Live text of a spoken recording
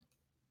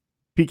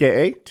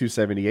PKA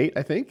 278,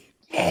 I think.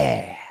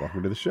 Yeah.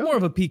 Welcome to the show. More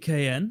of a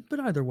PKN, but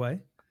either way.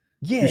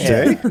 You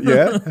say?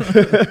 Yeah.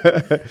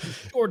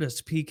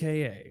 Shortest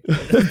PKA.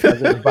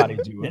 How's everybody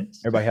doing?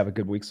 Yes. Everybody have a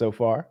good week so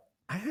far?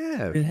 I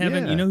have. In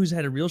heaven, yeah. you know who's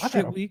had a real I've shit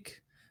had a-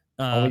 week?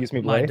 Only it's me,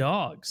 my Blake?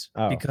 dogs,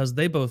 Oh. because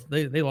they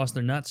lost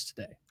their nuts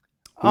today.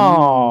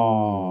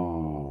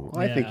 Oh,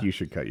 I think Yeah. you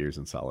should cut yours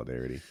in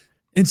solidarity.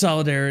 In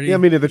solidarity. Yeah, I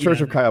mean, the Church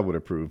yeah, of Kyle would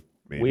approve.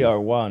 Maybe. we are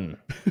one.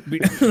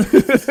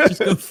 just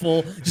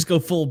go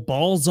full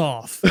balls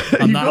off.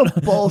 You go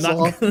balls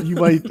off. You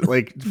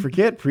might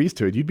forget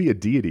priesthood. You'd be a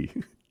deity.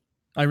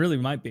 I really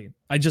might be.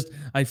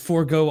 I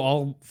forego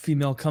all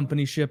female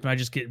company ship and I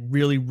just get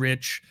really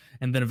rich,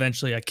 and then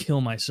eventually I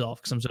kill myself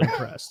because I'm so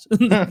depressed.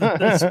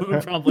 That's what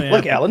would probably happen.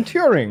 Like Alan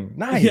Turing.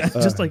 Nice. Yeah,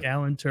 just like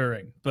Alan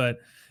Turing. But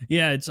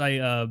yeah,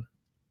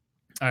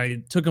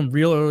 I took him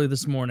real early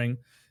this morning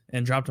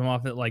and dropped him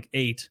off at like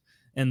 8,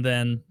 and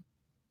then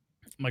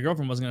my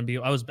girlfriend wasn't gonna be.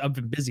 I've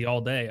been busy all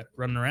day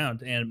running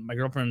around, and my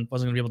girlfriend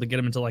wasn't gonna be able to get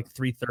him until like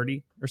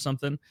 3:30 or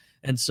something.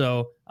 And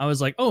so I was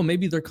like, oh,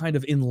 maybe they're kind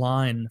of in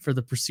line for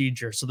the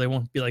procedure, so they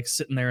won't be like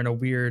sitting there in a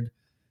weird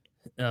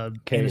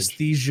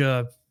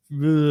anesthesia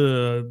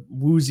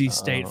woozy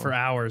state for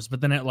hours.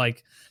 But then at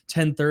like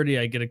 10:30,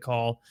 I get a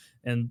call,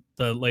 and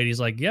the lady's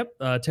like, "Yep,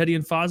 Teddy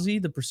and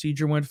Fozzie, the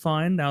procedure went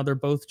fine. Now they're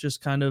both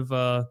just kind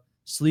of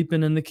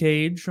sleeping in the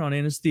cage on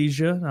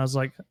anesthesia." And I was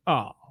like,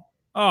 "Oh,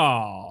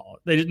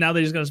 they just got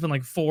to spend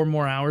like 4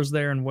 more hours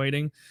there and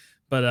waiting."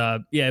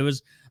 But yeah, it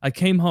was. I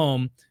came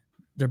home.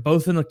 They're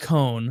both in a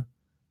cone.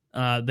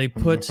 They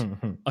put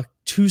a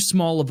too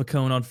small of a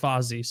cone on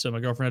Fozzie, so my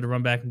girlfriend had to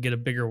run back and get a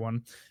bigger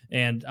one.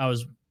 And I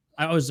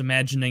was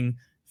imagining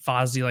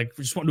Fozzie like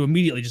just wanting to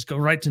immediately just go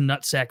right to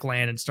nutsack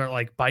land and start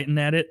like biting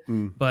at it.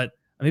 But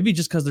maybe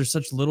just because they're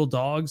such little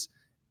dogs,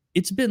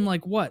 it's been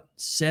like what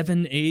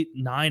 7, 8,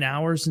 9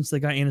 hours since they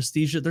got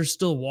anesthesia. They're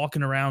still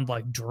walking around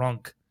like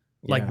drunk,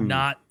 like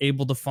not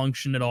able to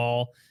function at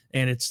all,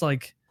 and it's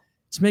like.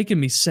 It's making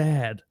me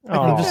sad.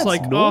 I'm just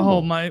like,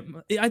 normal. I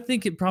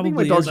think it I probably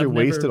think my dogs is. are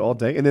wasted all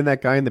day. And then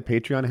that guy in the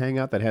Patreon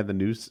hangout that had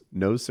the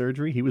nose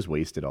surgery, he was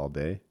wasted all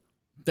day.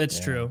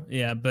 That's true.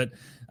 Yeah, but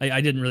I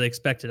didn't really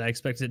expect it. I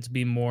expected it to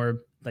be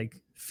more like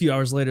a few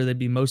hours later, they'd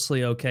be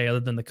mostly okay,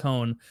 other than the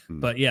cone.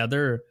 But yeah,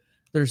 they're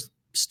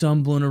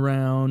stumbling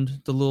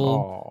around,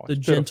 the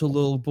gentle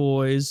little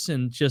boys,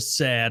 and just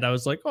sad. I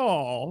was like,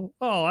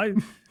 I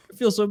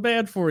feel so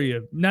bad for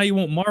you. Now you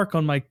won't mark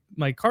on my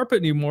carpet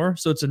anymore,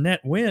 so it's a net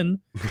win.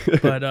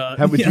 But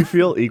how would you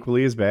feel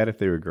equally as bad if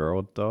they were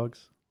girl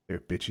dogs? They're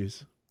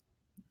bitches.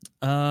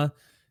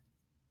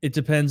 It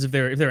depends if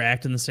they're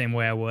acting the same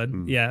way I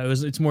would. Yeah,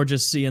 it's more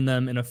just seeing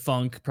them in a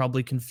funk,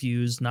 probably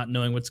confused, not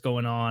knowing what's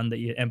going on, that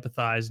you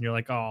empathize and you're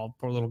like, oh,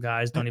 poor little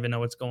guys don't even know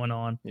what's going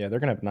on. Yeah, they're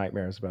gonna have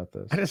nightmares about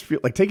this. I just feel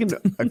like taking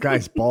a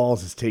guy's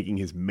balls is taking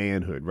his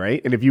manhood,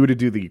 right? And if you were to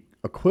do the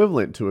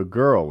equivalent to a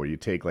girl, where you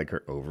take like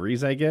her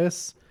ovaries, I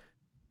guess.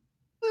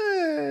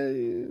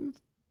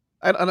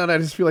 I don't know. I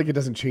just feel like it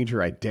doesn't change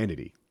her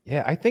identity.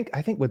 Yeah, I think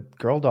with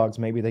girl dogs,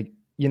 maybe they,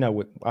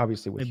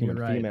 obviously with Maybe human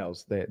you're right.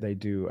 females, they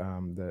do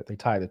they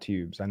tie the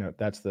tubes. I know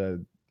that's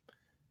the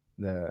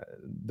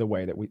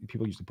way that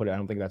people used to put it. I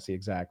don't think that's the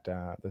exact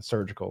the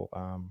surgical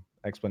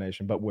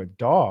explanation. But with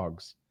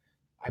dogs,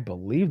 I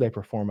believe they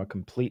perform a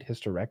complete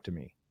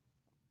hysterectomy.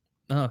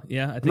 Oh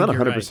yeah, I think I'm not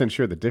you're 100% right.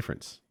 sure the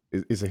difference.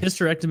 Is a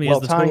Hysterectomy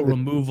Well, is the total tying the-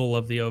 removal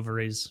of the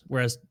ovaries,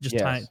 whereas just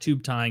Yes.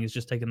 tube tying is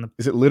just taking the.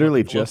 Is it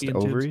literally the just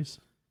fallopian tubes. ovaries?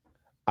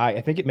 I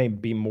think it may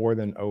be more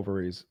than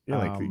ovaries. Yeah,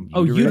 like the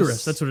Oh, uterus?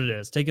 uterus. That's what it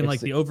is. Taking It's like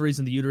the- the ovaries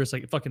and the uterus,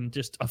 like fucking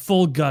just a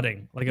full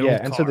gutting, like an Yeah,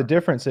 old and car. so the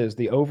difference is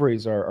the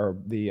ovaries are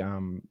the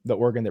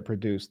organ that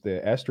produce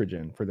the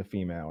estrogen for the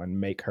female and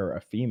make her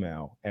a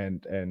female,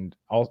 and the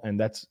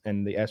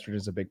estrogen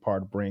is a big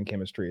part of brain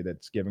chemistry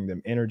that's giving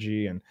them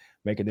energy and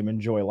making them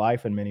enjoy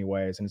life in many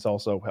ways, and it's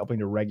also helping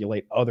to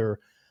regulate other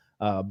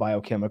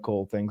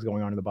biochemical things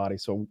going on in the body.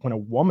 So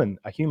when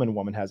a human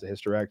woman has a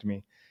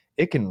hysterectomy,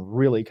 it can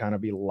really kind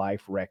of be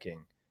life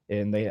wrecking,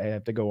 and they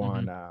have to go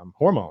on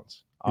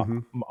hormones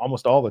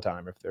almost all the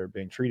time if they're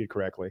being treated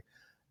correctly.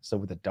 So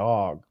with a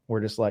dog,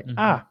 we're just like,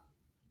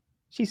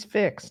 she's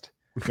fixed.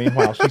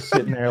 Meanwhile, she's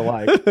sitting there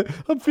like,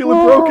 I'm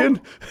feeling broken.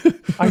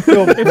 I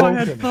feel If I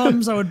had broken.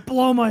 thumbs, I would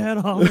blow my head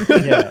off.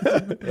 yeah,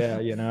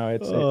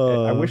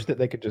 I wish that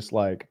they could just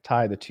like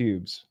tie the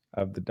tubes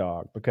of the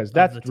dog, because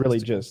that's the really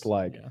testicles, just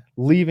like yeah.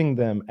 leaving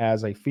them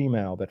as a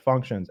female that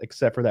functions,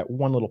 except for that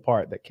one little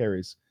part that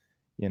carries,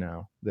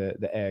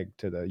 the egg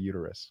to the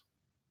uterus.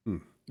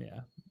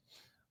 Yeah.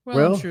 Well,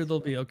 Well, I'm sure they'll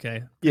be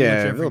okay. yeah, Pretty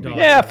much every they'll be- dog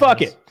Yeah, does.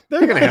 fuck it.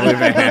 They're gonna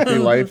live a happy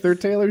life. They're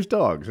Taylor's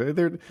dogs. They're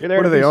there what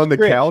are to they be on the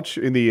strict. couch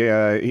in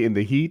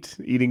the heat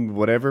eating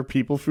whatever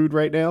people food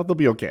right now? They'll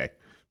be okay.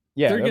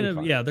 Yeah, they're that'll be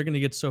gonna fine. they're gonna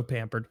get so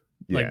pampered.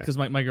 Like, Yeah. because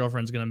my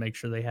girlfriend's gonna make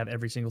sure they have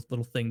every single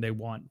little thing they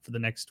want for the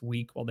next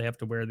week while they have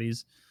to wear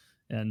these.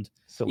 And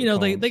Silly you know,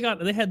 they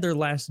cones. they had their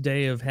last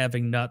day of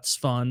having nuts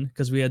fun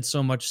because we had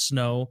so much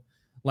snow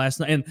last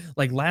night. And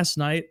like last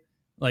night,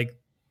 like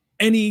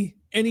any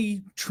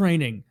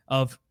training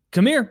of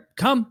come here,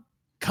 come,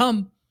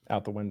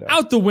 Out the window.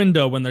 Out the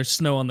window when there's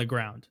snow on the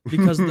ground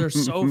because they're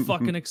so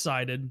fucking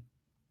excited.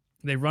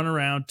 They run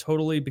around,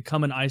 totally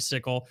become an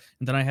icicle,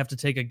 and then I have to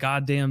take a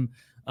goddamn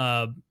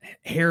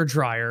hair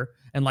dryer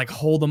and like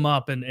hold them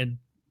up and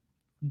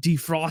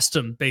defrost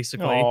them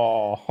basically.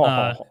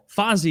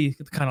 Fozzie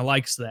kind of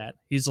likes that.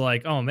 He's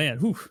like, oh man,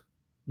 whew,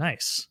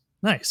 nice.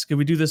 Can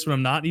we do this when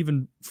I'm not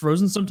even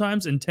frozen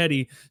sometimes? And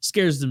Teddy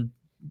scares them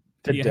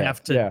to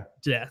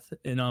death,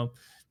 you know.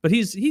 But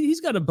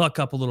he's got to buck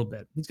up a little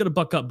bit. He's got to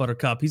buck up,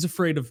 Buttercup. He's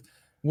afraid of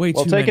way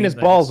too many taking his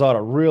things. balls out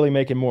will really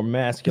make him more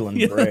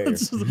masculine and brave.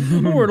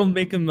 Or it'll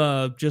make him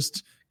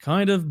just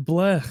kind of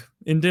bleh,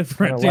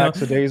 indifferent. Kind of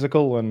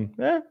lackadaisical and,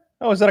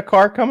 is that a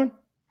car coming?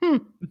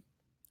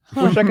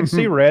 Wish I could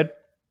see red.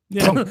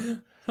 Yeah.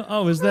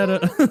 Oh, is that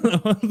a...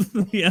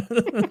 yeah.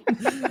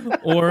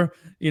 Or,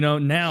 you know,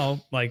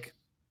 now, like,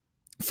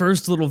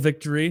 first little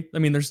victory. I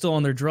mean, they're still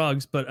on their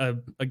drugs, but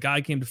a guy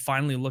came to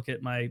finally look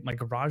at my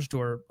garage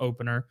door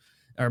opener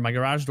or my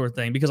garage door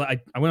thing because I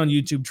went on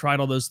YouTube, tried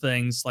all those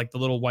things, like the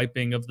little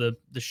wiping of the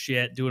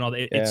shit, doing all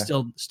that. It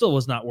still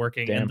was not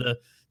working. Damn. And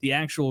the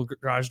actual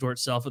garage door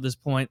itself at this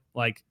point,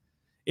 like,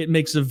 it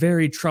makes a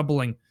very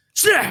troubling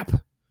snap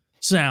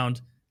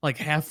sound like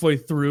halfway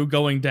through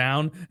going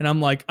down. And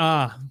I'm like,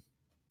 I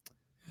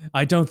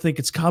don't think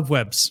it's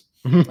cobwebs.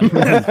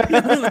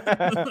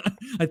 I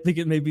think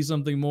it may be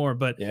something more,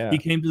 but he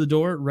came to the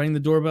door, rang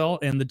the doorbell,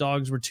 and the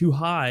dogs were too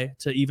high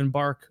to even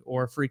bark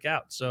or freak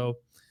out. So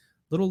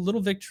little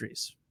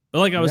victories. But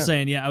like I was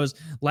saying, I was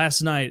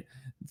last night,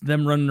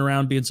 them running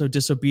around being so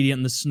disobedient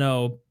in the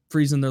snow,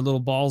 freezing their little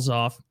balls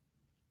off.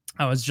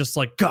 I was just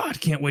like,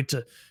 God, can't wait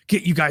to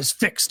get you guys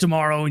fixed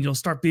tomorrow, and you'll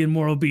start being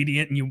more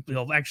obedient, and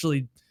you'll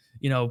actually,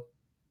 you know,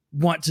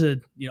 want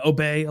to, you know,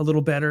 obey a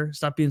little better,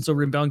 stop being so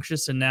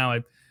rambunctious. And now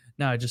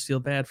I just feel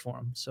bad for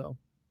him. So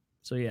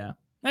yeah.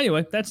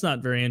 Anyway, that's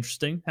not very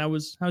interesting.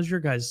 How's your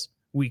guys'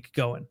 week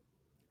going?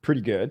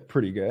 Pretty good.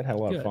 Had a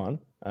lot of fun.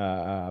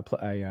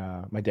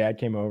 My dad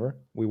came over.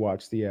 We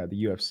watched the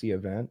UFC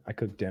event. I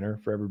cooked dinner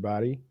for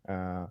everybody.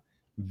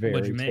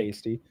 Very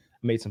tasty.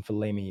 Made some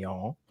filet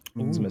mignon,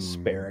 some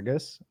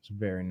asparagus. It's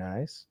very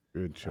nice.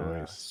 Good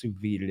choice. Sous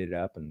vide it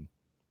up and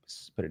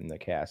put it in the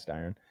cast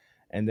iron.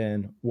 And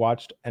then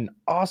watched an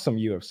awesome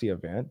UFC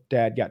event.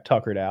 Dad got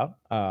tuckered out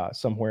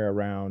somewhere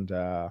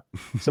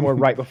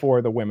right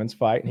before the women's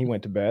fight, and he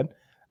went to bed.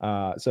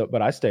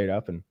 But I stayed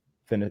up and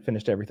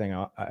finished everything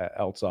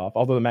else off.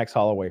 Although the Max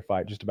Holloway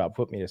fight just about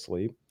put me to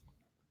sleep.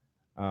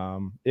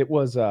 There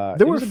were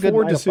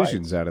 4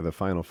 decisions out of the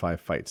final 5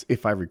 fights,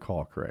 if I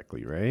recall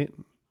correctly, right?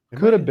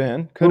 Could have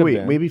been.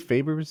 Maybe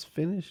Faber was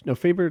finished. No,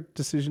 Faber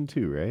decision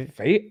 2, right?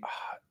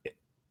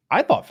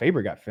 I thought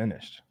Faber got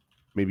finished.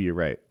 Maybe you're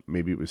right.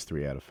 Maybe it was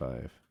 3 out of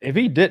 5. If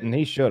he didn't,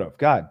 he should have.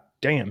 God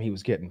damn, he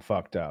was getting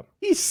fucked up.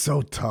 He's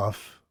so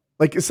tough.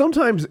 Like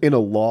sometimes in a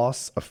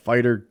loss, a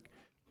fighter,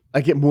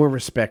 they get more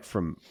respect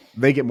from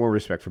me.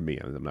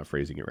 I'm not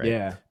phrasing it right.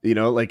 Yeah. You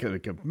know, like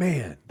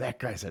man, that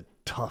guy's a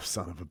tough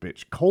son of a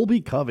bitch. Colby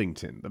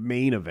Covington, the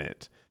main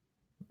event.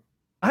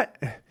 I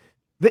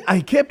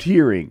kept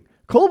hearing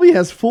Colby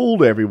has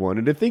fooled everyone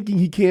into thinking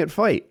he can't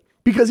fight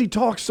because he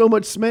talks so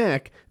much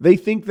smack. They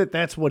think that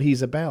that's what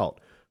he's about.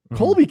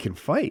 Colby can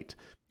fight.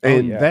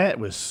 And that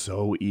was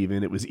so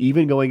even. It was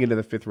even going into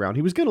the 5th round.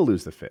 He was going to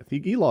lose the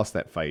 5th. He lost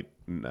that fight.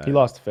 He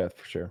lost the 5th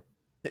for sure.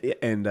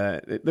 And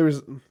there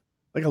was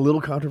like a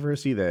little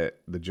controversy that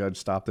the judge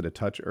stopped it a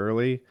touch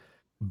early.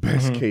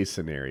 Best case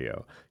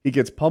scenario. He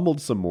gets pummeled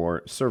some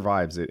more,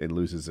 survives it, and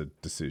loses a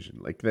decision.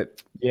 Like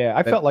that. Yeah,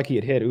 I felt like he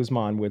had hit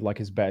Usman with like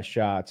his best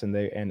shots, and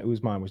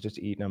Usman was just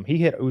eating him. He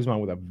hit Usman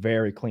with a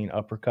very clean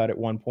uppercut at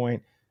one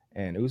point,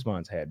 and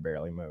Usman's head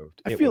barely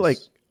moved. I feel like,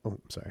 I'm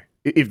sorry.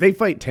 If they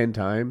fight 10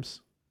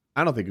 times,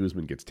 I don't think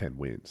Usman gets 10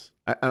 wins.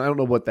 I don't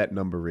know what that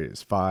number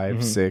is.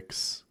 5,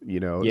 6, you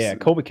know. Yeah,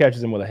 Colby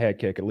catches him with a head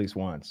kick at least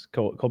once.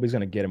 Colby's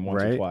going to get him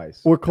once or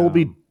twice. Or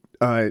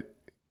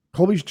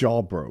Colby's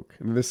jaw broke.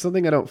 And there's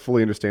something I don't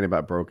fully understand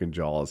about broken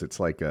jaws. It's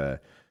like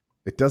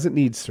it doesn't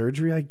need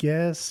surgery, I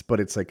guess, but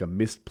it's like a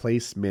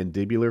misplaced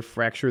mandibular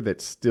fracture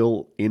that's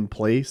still in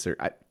place.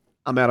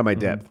 I'm out of my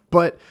depth.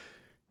 But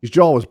his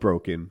jaw was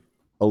broken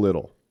a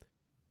little.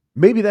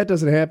 Maybe that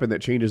doesn't happen.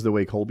 That changes the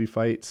way Colby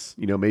fights.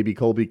 You know, maybe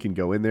Colby can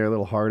go in there a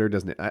little harder,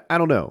 doesn't it? I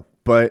don't know.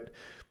 But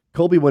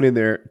Colby went in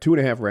there,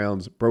 2.5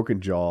 rounds,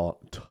 broken jaw,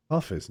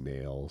 tough as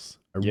nails.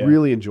 I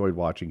really enjoyed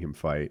watching him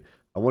fight.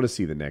 I want to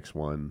see the next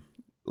one.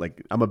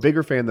 Like, I'm a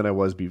bigger fan than I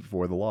was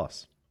before the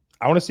loss.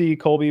 I want to see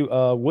Colby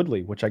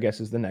Woodley, which I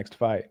guess is the next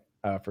fight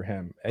for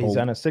him. He's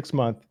on a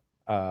 6-month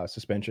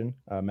suspension,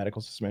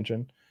 medical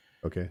suspension.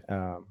 Okay.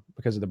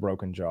 Because of the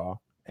broken jaw.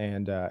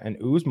 And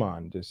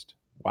Usman just...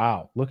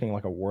 Wow, looking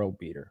like a world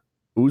beater.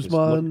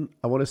 Usman,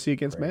 I want to see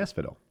against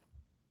Masvidal.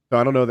 So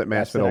I don't know that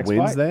Masvidal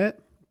wins that,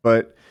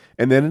 but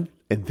and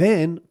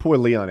then poor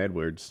Leon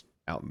Edwards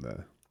out in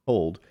the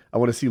cold. I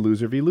want to see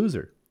loser v.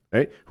 loser,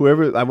 right?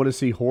 I want to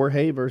see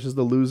Jorge versus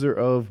the loser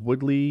of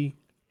Woodley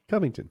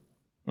Covington.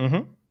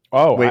 Mm-hmm.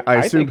 Oh, wait, I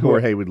assumed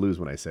Jorge would lose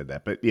when I said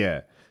that, but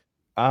yeah.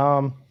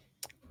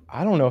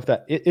 I don't know if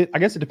that. I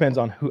guess it depends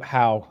on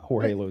how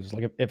Jorge loses.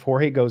 Like if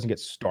Jorge goes and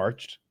gets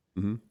starched,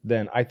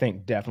 then I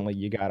think definitely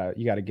you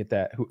gotta get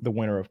the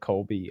winner of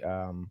Colby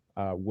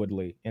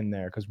Woodley in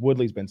there, because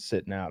Woodley's been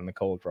sitting out in the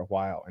cold for a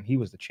while, and he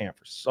was the champ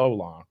for so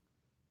long.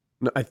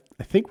 No, I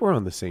think we're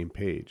on the same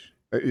page.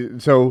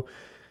 So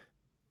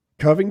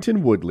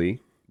Covington, Woodley,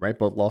 right?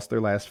 Both lost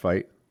their last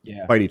fight.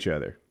 Yeah. Fight each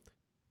other.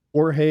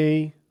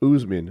 Jorge,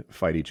 Usman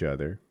fight each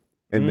other,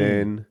 and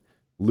then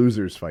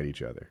losers fight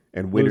each other,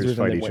 and winners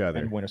fight each other.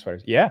 And winners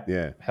fight. Yeah.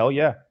 Yeah. Hell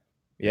yeah.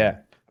 Yeah.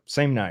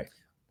 Same night.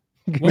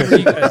 What were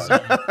you guys?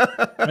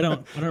 I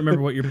don't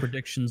remember what your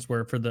predictions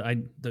were for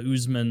the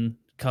Usman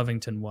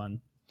Covington one.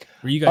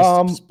 Were you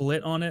guys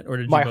split on it, or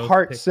did my you both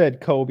heart pick?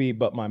 said Kobe,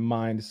 but my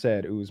mind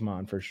said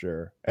Usman for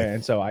sure,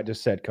 and so I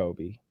just said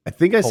Kobe. I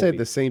think I said Colby.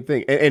 the same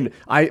thing, and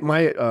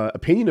my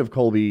opinion of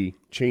Colby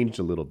changed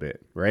a little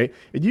bit. Right?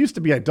 It used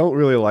to be I don't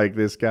really like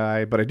this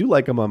guy, but I do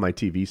like him on my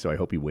TV, so I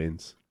hope he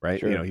wins.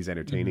 Right? Sure. You know, he's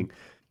entertaining.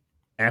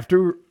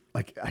 After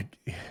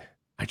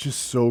I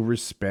just so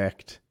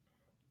respect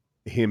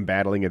him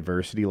battling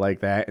adversity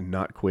like that and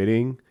not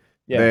quitting.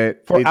 Yeah,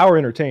 that for our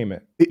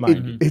entertainment.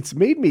 It's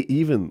made me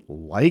even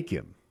like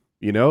him.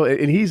 You know,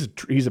 and he's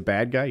a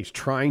bad guy. He's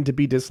trying to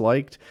be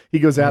disliked. He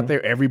goes out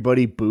there,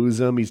 everybody boos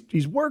him.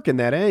 He's working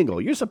that angle.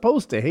 You're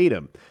supposed to hate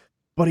him,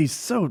 but he's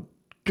so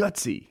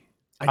gutsy.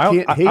 I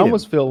can't hate him. I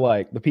almost feel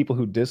like the people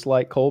who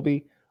dislike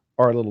Colby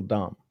are a little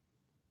dumb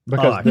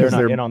because they're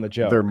not in on the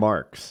joke. They're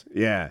marks.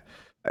 Yeah.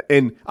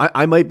 And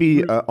I might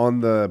be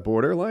on the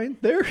borderline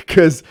there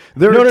because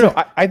No.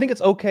 I think it's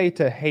okay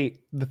to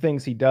hate the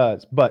things he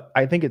does, but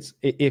I think it's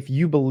if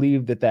you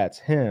believe that that's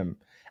him.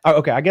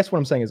 Okay, I guess what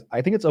I'm saying is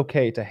I think it's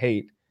okay to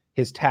hate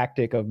his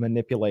tactic of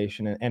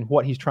manipulation and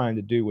what he's trying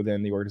to do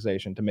within the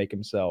organization to make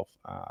himself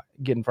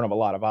get in front of a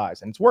lot of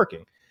eyes, and it's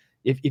working.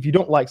 If you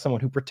don't like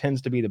someone who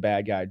pretends to be the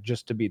bad guy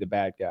just to be the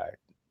bad guy,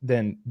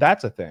 then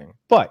that's a thing.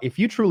 But if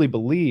you truly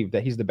believe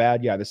that he's the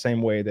bad guy, the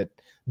same way that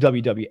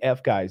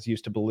WWF guys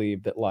used to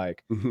believe that,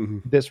 like,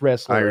 this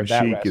wrestler Iron or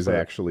that Sheik wrestler is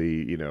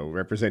actually,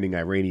 representing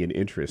Iranian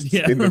interests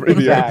Yeah. in the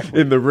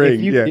Exactly.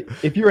 ring.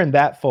 If you're in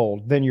that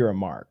fold, then you're a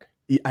mark.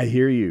 I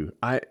hear you.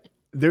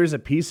 There's a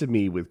piece of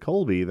me with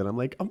Colby that I'm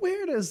like,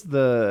 where does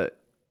the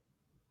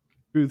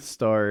truth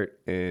start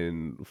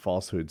and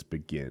falsehoods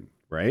begin?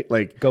 Right?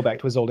 Like, Go back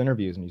to his old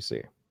interviews and you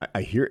see.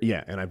 I hear,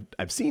 and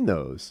I've seen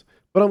those,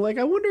 but I'm like,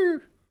 I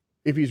wonder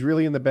if he's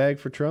really in the bag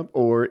for Trump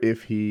or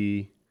if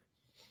he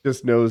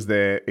just knows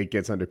that it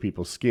gets under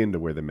people's skin to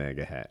wear the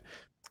MAGA hat.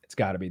 It's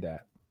got to be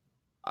that.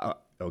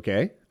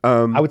 Okay.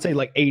 I would say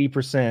like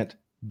 80%,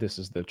 this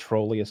is the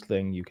trolliest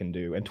thing you can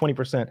do. And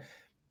 20%,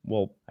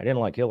 well, I didn't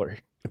like Hillary.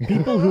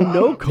 People who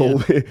know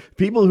Colby,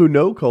 people who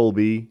know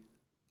Colby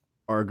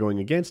are going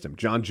against him.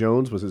 John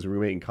Jones was his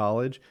roommate in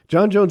college.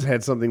 John Jones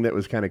had something that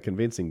was kind of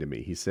convincing to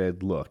me. He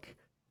said, look,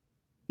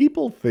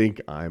 people think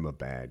I'm a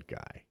bad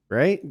guy,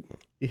 right?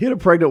 You hit a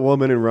pregnant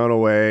woman and run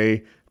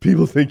away.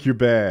 People think you're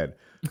bad.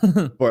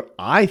 But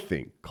I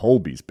think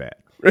Colby's bad.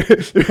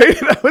 Right?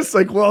 And I was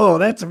like, whoa,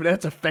 that's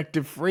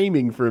effective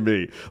framing for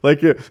me.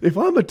 Like, if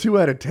I'm a 2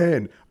 out of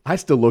 10, I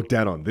still look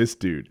down on this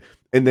dude.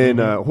 And then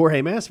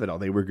Jorge Masvidal,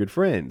 they were good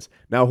friends.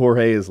 Now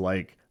Jorge is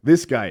like,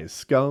 this guy is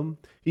scum.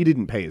 He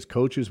didn't pay his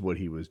coaches what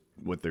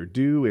they're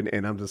due.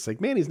 And I'm just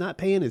like, man, he's not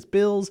paying his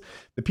bills.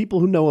 The people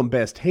who know him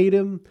best hate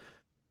him.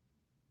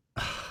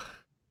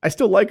 I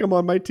still like him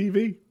on my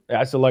TV.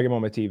 I still like him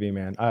on my TV,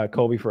 man.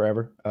 Colby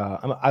forever.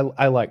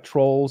 I like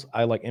trolls.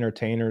 I like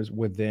entertainers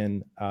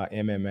within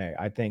MMA.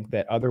 I think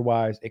that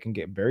otherwise it can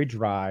get very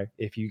dry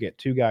if you get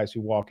two guys who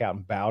walk out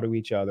and bow to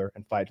each other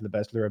and fight to the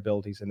best of their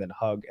abilities and then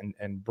hug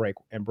and break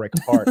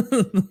apart.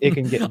 It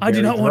can get. I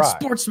do not dry. want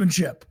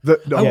sportsmanship.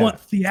 I want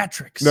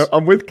theatrics. No,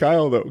 I'm with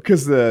Kyle though,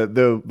 because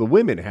the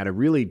women had a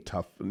really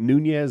tough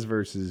Nunez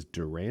versus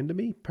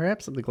Durandamy,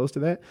 perhaps something close to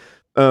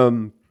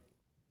that.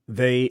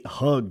 They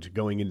hugged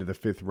going into the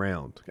 5th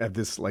round at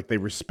this, like, they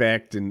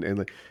respect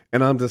and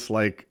I'm just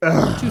like,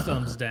 ugh. 2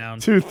 thumbs down.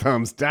 2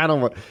 thumbs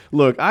down.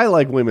 Look, I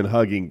like women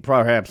hugging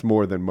perhaps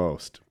more than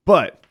most,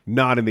 but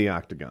not in the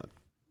octagon.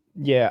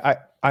 Yeah,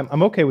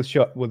 I'm okay with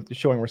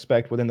showing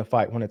respect within the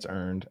fight when it's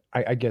earned.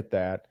 I get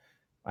that.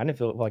 I didn't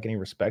feel like any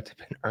respect had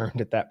been earned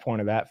at that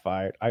point of that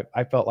fight.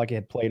 I felt like it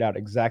had played out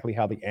exactly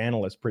how the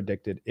analysts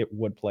predicted it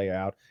would play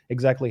out,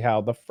 exactly how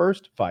the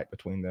first fight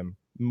between them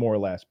more or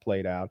less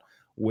played out,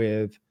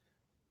 with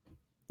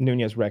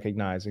Nunez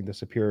recognizing the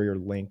superior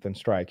length and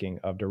striking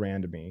of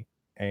Durandamy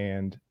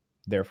and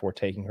therefore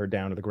taking her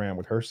down to the ground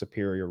with her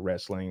superior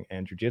wrestling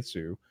and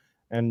jiu-jitsu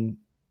and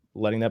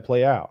letting that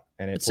play out.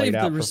 And it played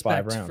out for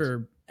 5 rounds.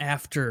 For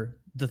after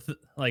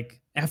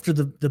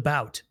the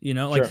bout,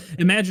 like, Sure.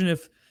 imagine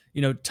if,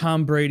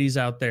 Tom Brady's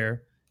out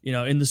there,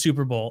 in the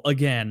Super Bowl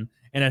again,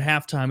 and at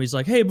halftime he's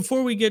like, hey,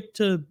 before we get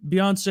to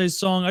Beyonce's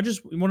song, I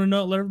just want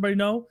to let everybody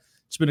know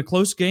It's been a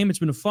close game. It's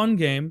been a fun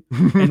game.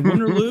 And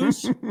win or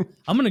lose,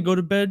 I'm going to go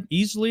to bed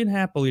easily and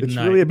happily It's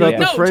tonight. really about Yeah.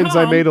 the No, friends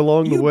I Tom, made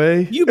along the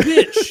way. You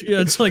bitch.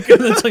 Yeah, it's like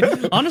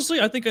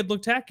honestly, I think I'd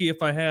look tacky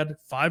if I had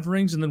 5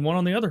 rings and then 1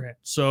 on the other hand.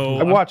 So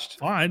I watched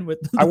fine with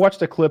I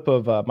watched a clip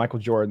of Michael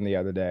Jordan the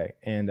other day,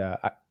 and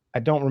I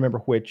don't remember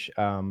which.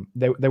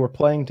 They were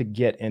playing to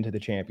get into the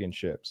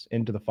championships,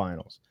 into the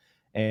finals,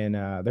 and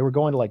they were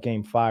going to like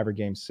Game 5 or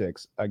Game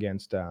 6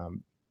 against.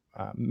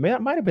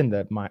 Might have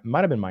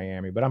been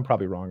Miami, but I'm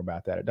probably wrong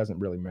about that. It doesn't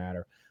really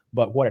matter.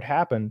 But what had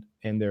happened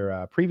in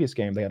their previous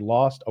game, they had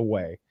lost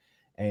away,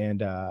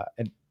 and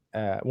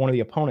one of the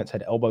opponents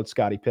had elbowed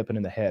Scottie Pippen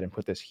in the head and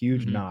put this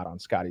huge knot on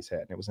Scottie's head,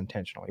 and it was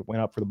intentional. He went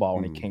up for the ball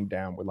and he came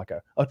down with like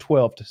a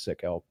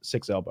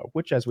 12-6 elbow,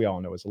 which, as we all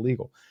know, is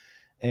illegal.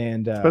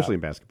 And Especially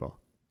in basketball.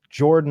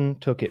 Jordan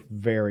took it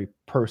very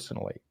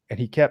personally, and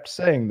he kept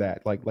saying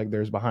that, like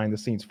there's behind the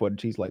scenes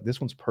footage. He's like,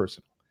 "This one's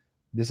personal.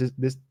 This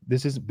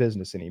isn't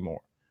business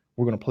anymore.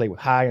 We're going to play with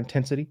high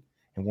intensity,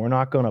 and we're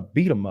not going to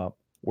beat them up.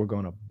 We're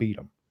going to beat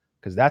them,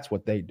 because that's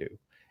what they do."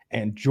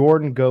 And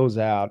Jordan goes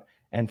out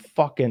and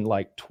fucking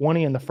like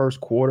 20 in the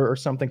first quarter or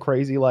something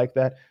crazy like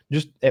that.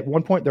 Just at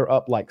one point they're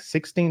up like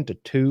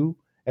 16-2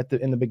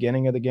 in the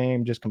beginning of the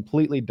game, just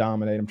completely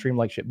dominate them, treat them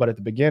like shit. But at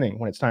the beginning,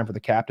 when it's time for the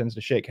captains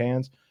to shake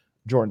hands,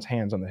 Jordan's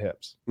hands on the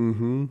hips.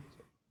 Mm-hmm.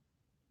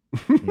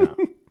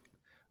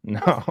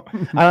 No.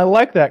 And I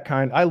like that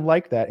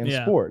in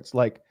sports.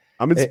 Like,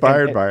 I'm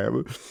inspired by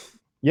him.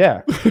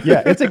 Yeah,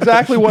 it's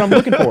exactly what I'm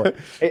looking for.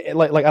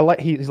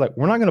 He's like,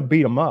 we're not going to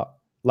beat them up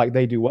like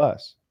they do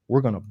us.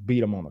 We're going to beat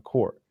them on the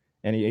court.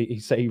 And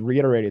he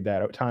reiterated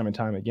that time and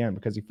time again,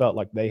 because he felt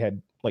like they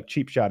had like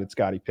cheap shotted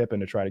Scottie Pippen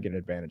to try to get an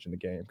advantage in the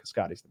game, because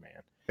Scottie's the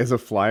man. As a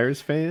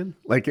Flyers fan,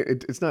 like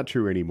it's not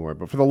true anymore,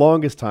 but for the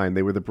longest time,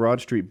 they were the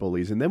Broad Street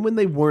Bullies. And then when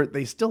they weren't,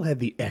 they still had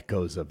the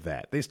echoes of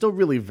that. They still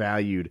really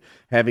valued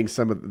having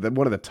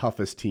one of the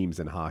toughest teams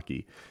in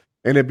hockey.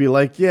 And it'd be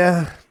like,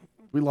 yeah,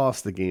 we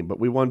lost the game, but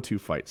we won 2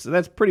 fights. So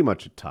that's pretty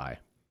much a tie.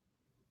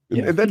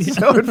 Yeah. And that's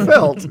how it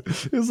felt.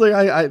 It was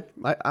like,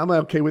 I'm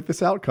okay with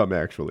this outcome,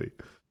 actually.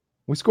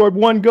 We scored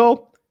 1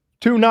 goal,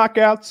 2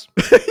 knockouts.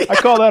 I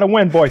call that a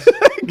win, boys.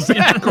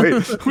 Exactly.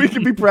 We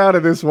can be proud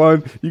of this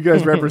one. You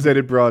guys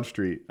represented Broad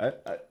Street.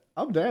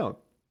 I'm down.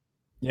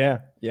 Yeah.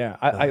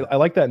 I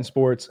like that in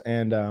sports,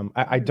 and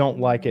I don't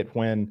like it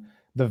when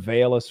the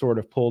veil is sort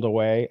of pulled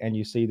away and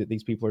you see that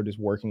these people are just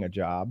working a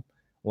job.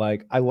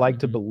 Like, I like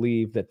to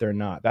believe that they're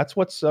not. That's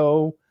what's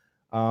so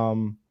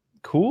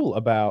cool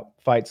about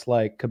fights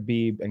like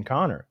Khabib and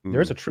Conor.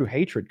 There's a true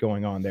hatred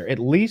going on there, at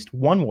least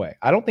one way.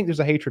 I don't think there's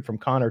a hatred from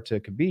Conor to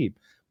Khabib,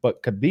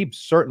 but Khabib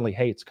certainly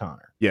hates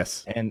Conor.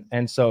 Yes.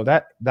 And so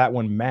that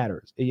one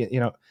matters. You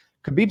know,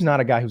 Khabib's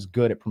not a guy who's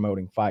good at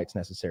promoting fights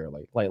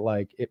necessarily.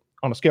 Like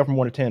on a scale from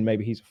 1 to 10,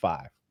 maybe he's a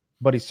 5,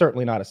 but he's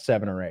certainly not a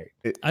 7 or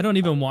 8. I don't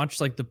even watch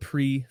like the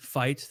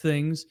pre-fight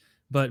things,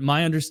 but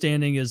my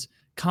understanding is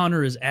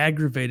Conor is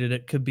aggravated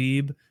at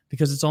Khabib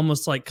because it's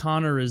almost like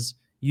Conor is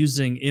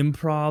using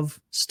improv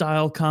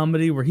style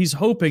comedy where he's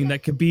hoping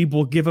that Khabib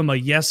will give him a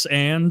yes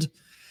and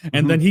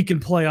then he can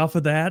play off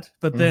of that.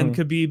 But then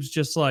Khabib's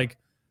just like,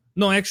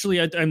 no, actually,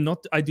 I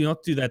do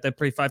not do that. I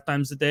pray 5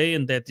 times a day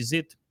and that is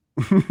it.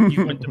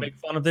 You went to make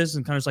fun of this,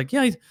 and Conor's like,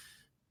 yeah,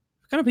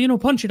 kind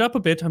of, punch it up a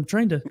bit. I'm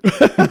trying to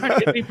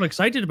get people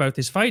excited about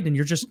this fight, and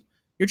you're just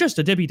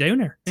a Debbie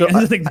Downer. So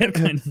I think that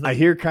kind of thing. I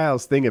hear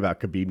Kyle's thing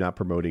about Khabib not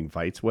promoting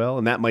fights well,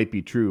 and that might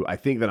be true. I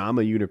think that I'm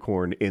a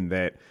unicorn in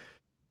that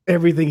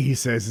everything he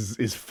says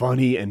is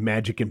funny and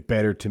magic and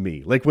better to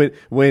me. Like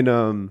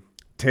when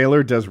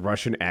Taylor does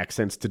Russian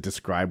accents to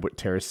describe what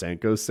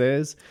Tarasenko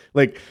says,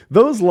 like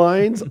those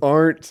lines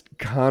aren't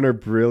Conor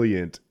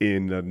brilliant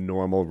in a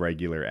normal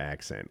regular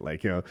accent,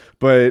 like,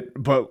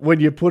 but when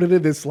you put it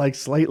in this like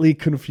slightly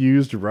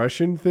confused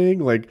Russian thing,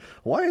 like,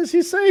 why is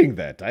he saying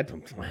that? I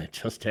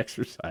just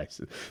exercise.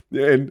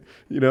 And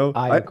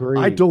I agree.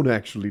 I don't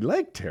actually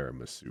like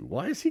tiramisu.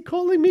 Why is he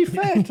calling me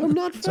fat? I'm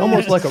not fat. It's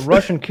almost like a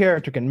Russian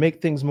character can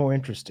make things more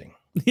interesting.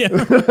 Yeah.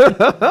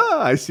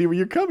 I see where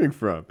you're coming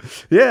from.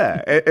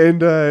 Yeah.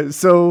 And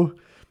so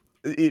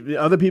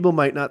other people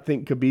might not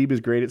think Khabib is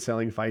great at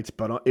selling fights,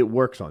 but it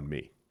works on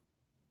me.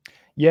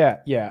 Yeah.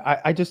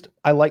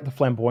 I like the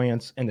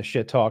flamboyance and the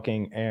shit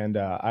talking, and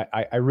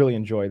I really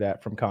enjoy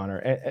that from Conor.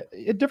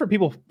 And different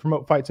people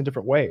promote fights in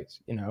different ways.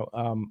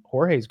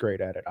 Jorge's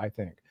great at it, I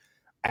think.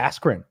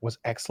 Askren was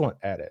excellent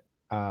at it.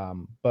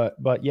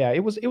 But yeah,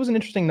 it was an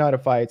interesting night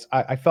of fights.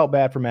 I felt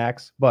bad for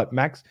Max, but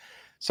Max.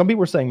 Some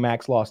people were saying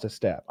Max lost a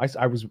step. I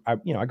go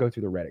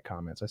through the Reddit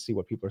comments. I see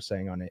what people are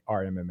saying on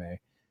RMMA.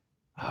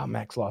 Oh,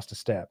 Max lost a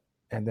step.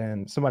 And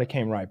then somebody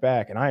came right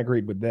back, and I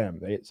agreed with them.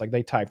 It's like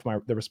they typed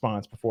the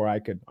response before I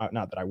could,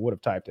 not that I would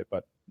have typed it,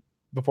 but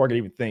before I could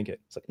even think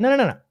it. It's like,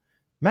 no.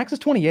 Max is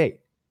 28.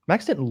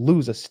 Max didn't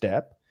lose a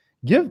step.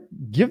 Give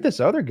this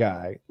other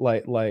guy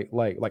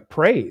like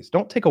praise.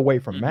 Don't take away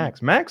from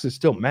Max. Max is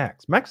still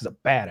Max. Max is a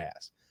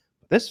badass.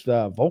 This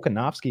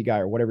Volkanovski guy,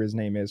 or whatever his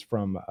name is,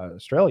 from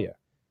Australia,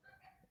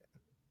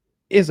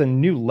 is a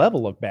new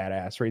level of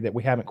badassery that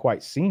we haven't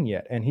quite seen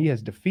yet, and he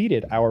has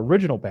defeated our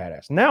original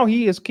badass. Now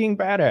he is King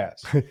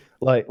Badass.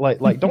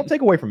 like, don't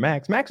take away from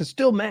Max. Max is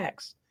still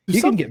Max.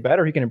 He can get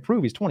better. He can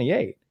improve. He's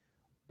 28,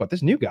 but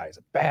this new guy is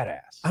a badass.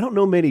 I don't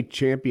know many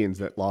champions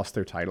that lost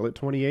their title at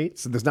 28,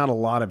 so there's not a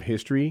lot of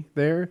history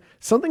there.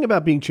 Something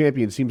about being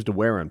champion seems to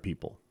wear on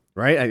people,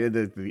 right?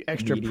 The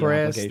extra Media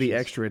press, the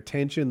obligations. extra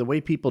attention, the way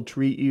people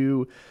treat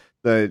you,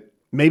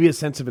 maybe a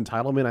sense of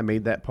entitlement. I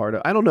made that part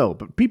of. I don't know,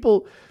 but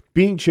people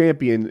being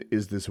champion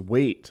is this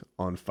weight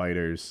on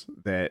fighters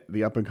that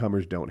the up and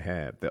comers don't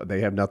have.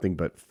 They have nothing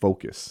but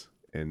focus.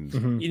 And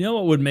You know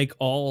what would make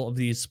all of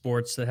these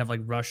sports that have like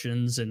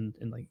Russians and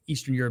like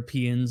Eastern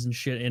Europeans and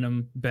shit in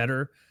them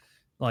better,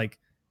 like,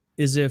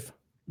 is if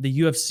the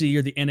UFC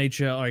or the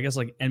NHL, or I guess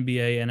like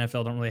NBA,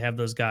 NFL don't really have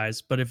those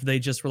guys, but if they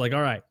just were like,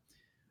 all right,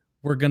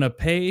 we're gonna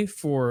pay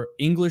for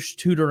English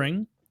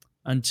tutoring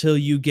until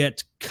you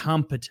get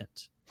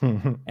competent,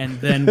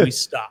 and then we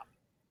stop.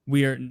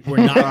 We're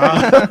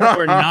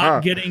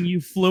not getting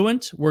you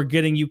fluent. We're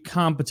getting you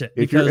competent.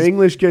 if your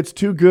English gets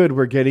too good,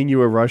 we're getting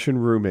you a Russian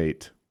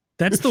roommate.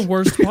 That's the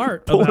worst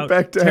part Pull it about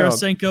back down.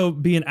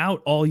 Tarasenko being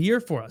out all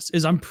year for us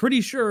is I'm pretty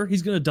sure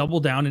he's going to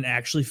double down and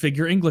actually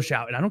figure English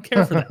out, and I don't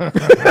care for that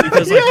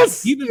because like,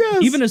 Yes,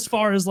 even as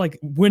far as like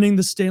winning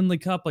the Stanley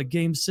Cup, like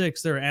Game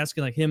 6, they're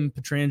asking like him,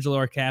 Petrangelo,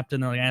 our captain,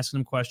 they're like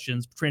asking him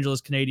questions.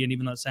 Petrangelo's Canadian,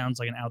 even though it sounds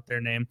like an out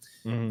there name.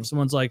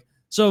 Someone's like,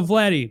 "So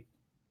Vladdy,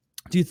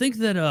 do you think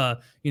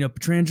that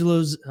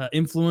Petrangelo's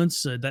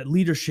influence, that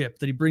leadership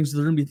that he brings to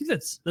the room, do you think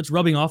that's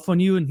rubbing off on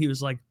you?" And he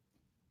was like,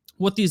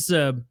 "What does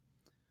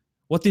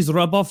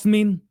rub off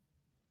mean?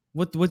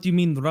 What do you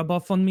mean rub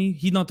off on me?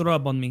 He not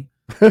rub on me."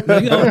 Like,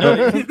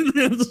 no.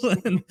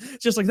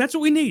 Just like, that's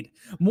what we need.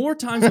 More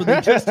times where they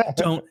just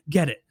don't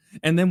get it.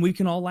 And then we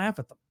can all laugh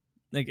at them.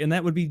 Like, and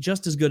that would be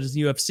just as good as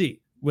the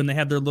UFC when they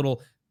have their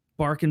little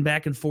barking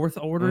back and forth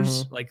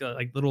orders, like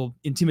little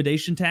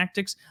intimidation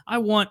tactics. I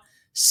want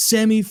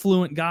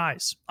semi-fluent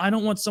guys. I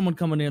don't want someone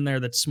coming in there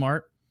that's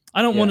smart.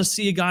 I don't want to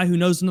see a guy who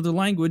knows another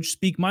language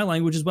speak my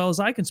language as well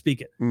as I can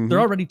speak it. They're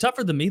already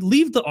tougher than me.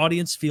 Leave the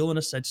audience feeling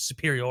a sense of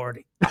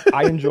superiority.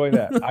 I enjoy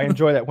that. I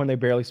enjoy that when they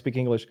barely speak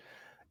English.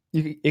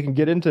 It can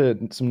get into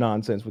some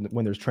nonsense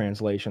when there's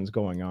translations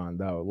going on,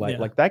 though.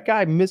 Like that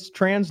guy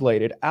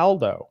mistranslated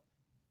Aldo.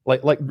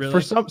 Like Really? for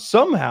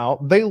somehow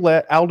they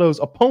let Aldo's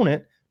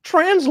opponent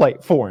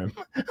translate for him.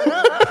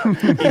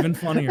 Even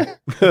funnier.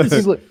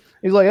 he's like,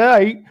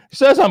 he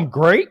says I'm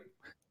great.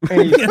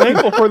 And he's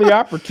thankful for the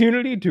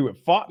opportunity to have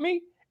fought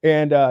me,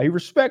 and he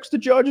respects the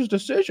judge's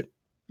decision.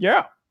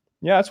 Yeah,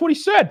 that's what he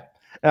said.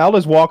 And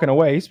Aldo's walking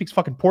away. He speaks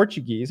fucking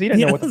Portuguese. He didn't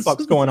know what the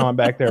fuck's going on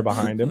back there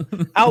behind him.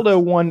 Aldo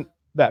won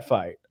that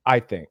fight, I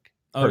think.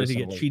 Oh, did he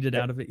get personally. cheated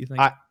out of it, you think?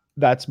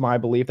 That's my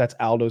belief. That's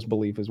Aldo's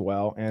belief as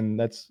well, and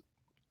that's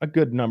a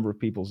good number of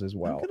people's as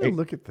well. I'm gonna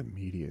look at the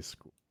media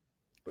score.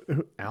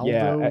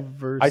 Aldo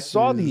versus I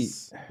saw who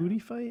did he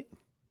fight?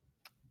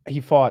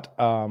 He fought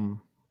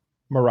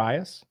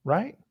Marias,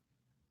 right?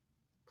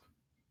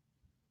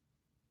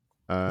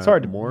 It's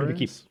hard to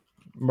keep.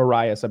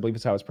 Marias, I believe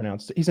is how it's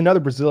pronounced. He's another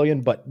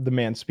Brazilian, but the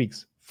man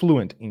speaks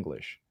fluent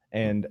English.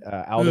 And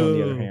Aldo, on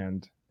the other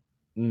hand,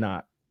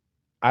 not.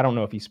 I don't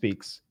know if he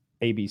speaks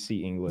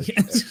ABC English.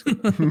 Yes.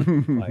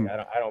 Like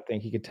I don't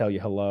think he could tell you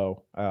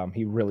hello.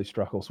 He really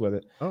struggles with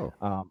it. Oh,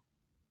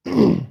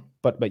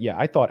 But yeah,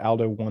 I thought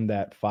Aldo won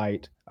that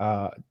fight.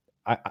 Aldo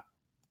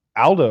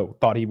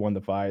thought he won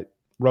the fight.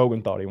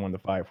 Rogan thought he won the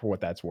fight, for what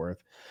that's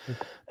worth.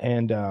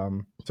 And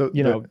so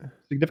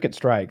significant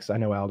strikes. I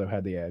know Aldo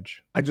had the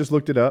edge. I just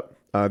looked it up.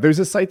 There's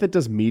a site that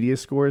does media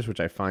scores, which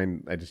I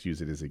just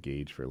use it as a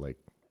gauge for like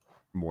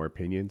more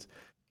opinions.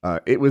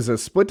 It was a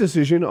split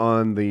decision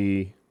on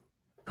the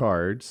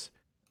cards.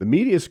 The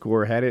media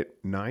score had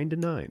it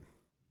 9-9,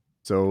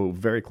 so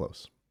very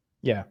close.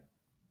 Yeah.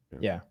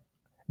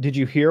 Did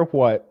you hear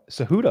what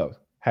Cejudo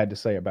had to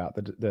say about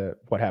the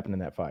what happened in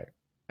that fight?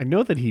 I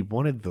know that he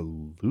wanted the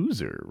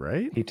loser,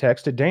 right? He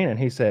texted Dana and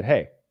he said,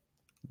 "Hey,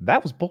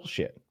 that was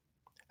bullshit.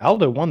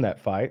 Aldo won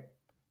that fight.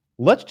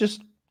 Let's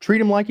just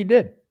treat him like he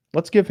did.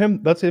 Let's give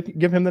him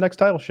the next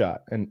title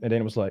shot." And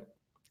Dana was like,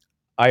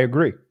 "I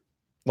agree.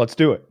 Let's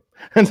do it."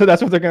 And so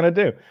that's what they're gonna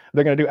do.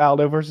 They're gonna do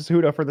Aldo versus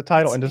Cejudo for the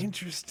title and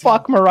just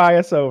fuck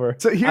Marias over.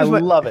 So I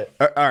love it.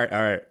 All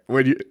right.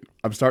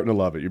 I'm starting to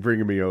love it. You're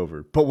bringing me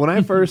over. But when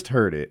I first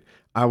heard it,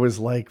 I was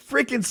like,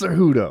 freaking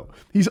Cejudo.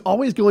 He's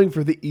always going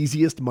for the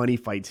easiest money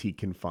fights he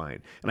can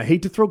find. And I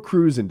hate to throw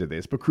Cruz into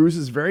this, but Cruz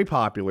is very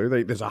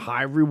popular. There's a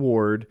high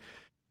reward.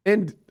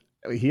 And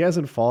he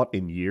hasn't fought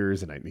in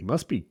years, and he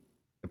must be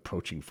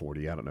approaching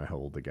 40. I don't know how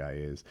old the guy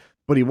is.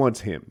 But he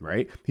wants him,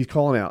 right? He's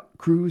calling out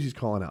Cruz. He's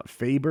calling out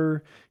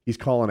Faber. He's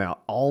calling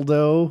out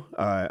Aldo.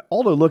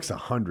 Aldo looks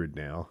 100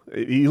 now.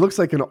 He looks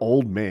like an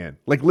old man.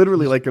 Like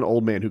literally like an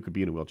old man who could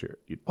be in a wheelchair.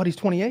 But he's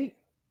 28.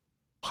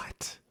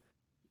 What?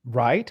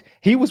 Right?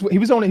 He was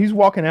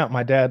walking out.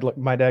 My dad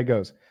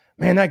goes,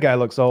 "Man, that guy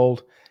looks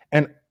old."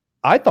 And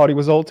I thought he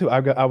was old too.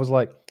 I was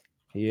like,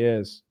 he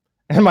is.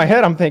 In my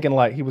head, I'm thinking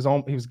like he was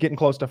getting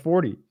close to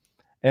 40.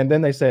 And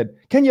then they said,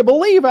 "Can you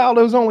believe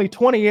Aldo's only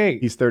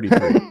 28?" He's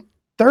 33.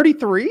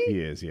 33? He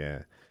is,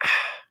 yeah.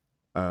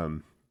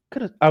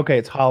 Okay,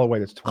 it's Holloway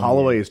that's 28.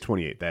 Holloway is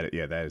 28. That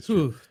is true.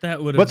 Ooh,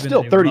 that would have But been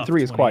still, a 33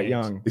 rough is quite 28.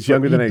 young. It's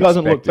younger than I He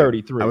doesn't look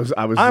expected. 33.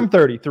 I was I'm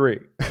 33.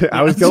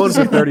 I was going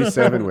for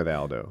 37 with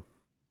Aldo.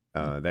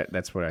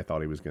 That's what I thought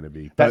he was going to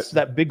be. But,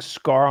 That big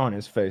scar on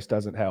his face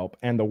doesn't help,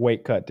 and the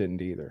weight cut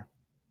didn't either.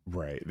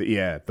 right.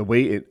 Yeah, the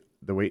weight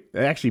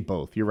actually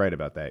both. You're right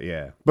about that.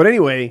 Yeah. But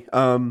anyway,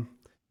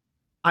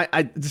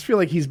 I just feel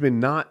like he's been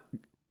not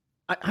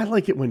I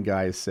like it when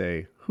guys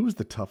say, "Who's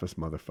the toughest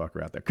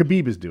motherfucker out there?"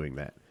 Khabib is doing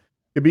that.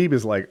 Khabib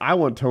is like, "I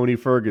want Tony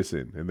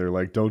Ferguson." And they're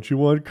like, "Don't you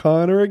want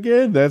Conor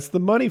again? That's the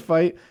money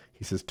fight."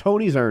 He says,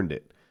 "Tony's earned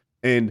it."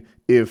 And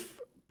if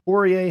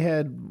Poirier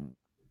had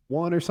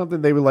won or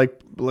something, they were like,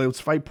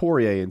 "Let's fight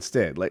Poirier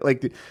instead."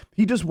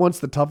 He just wants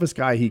the toughest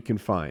guy he can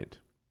find.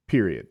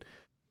 Period.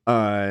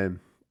 Then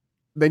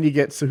you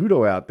get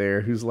Cejudo out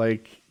there who's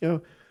like,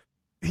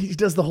 he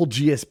does the whole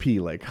GSP,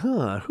 like,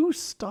 whose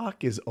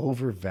stock is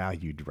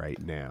overvalued right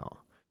now?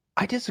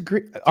 I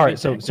disagree. All right,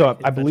 so tactic, if I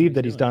that's what believe he's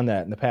that he's doing. done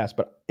that in the past,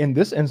 but in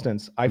this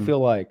instance, I feel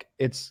like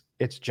it's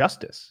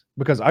justice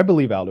because I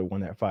believe Aldo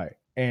won that fight,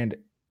 and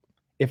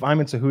if I'm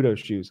in Cejudo's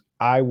shoes,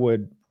 I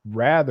would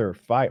rather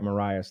fight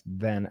Marias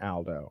than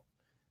Aldo.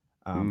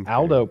 Okay.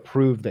 Aldo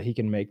proved that he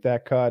can make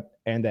that cut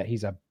and that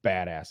he's a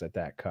badass at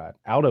that cut.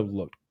 Aldo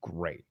looked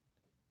great.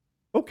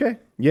 Okay.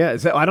 Yeah,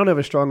 I don't have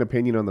a strong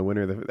opinion on the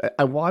winner.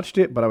 I watched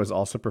it, but I was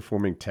also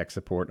performing tech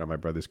support on my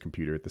brother's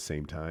computer at the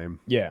same time.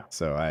 Yeah,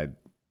 So I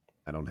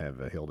don't have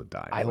a hill to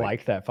die. I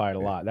liked that fight a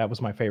lot. That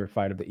was my favorite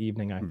fight of the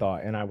evening, I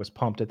thought, and I was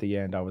pumped at the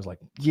end. I was like,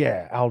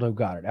 "Yeah, Aldo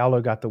got it. Aldo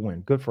got the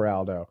win. Good for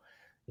Aldo."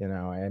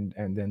 And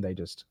then they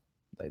just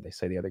they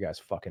say the other guy's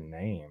fucking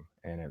name,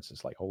 and it's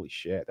just like, holy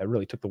shit, that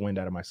really took the wind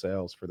out of my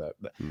sails for that.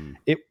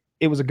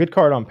 It was a good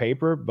card on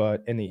paper,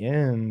 but in the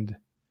end,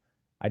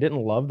 I didn't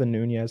love the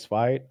Nunez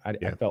fight. I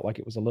felt like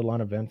it was a little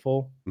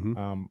uneventful,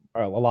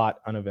 or a lot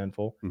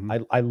uneventful.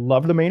 I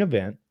loved the main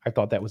event. I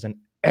thought that was an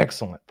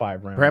excellent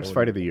 5-round. Perhaps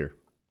fight of the year.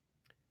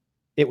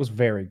 It was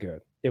very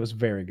good. It was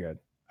very good.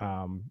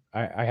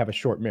 I have a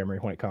short memory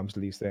when it comes to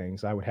these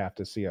things. I would have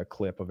to see a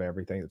clip of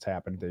everything that's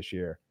happened this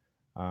year.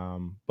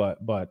 But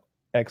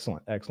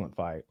excellent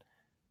fight.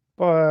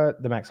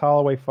 But the Max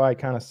Holloway fight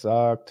kind of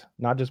sucked.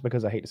 Not just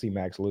because I hate to see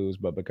Max lose,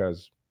 but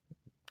because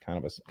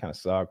kind of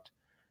sucked.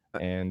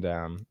 And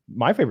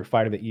my favorite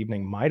fight of the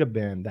evening might have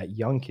been that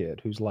young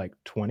kid who's like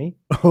 20.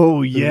 Oh,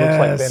 Who yes.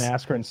 looks like Ben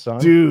Askren's son.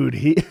 Dude,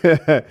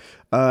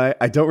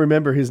 I don't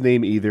remember his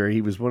name either.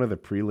 He was one of the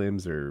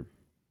prelims or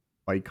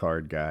fight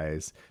card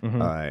guys.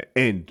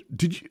 And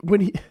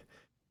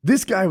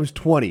this guy was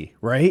 20,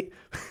 right?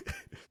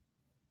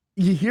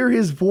 You hear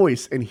his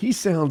voice and he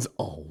sounds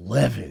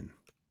 11.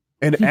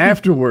 And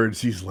afterwards,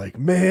 he's like,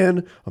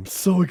 "Man, I'm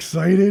so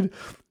excited.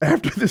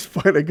 After this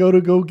fight, I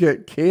go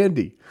get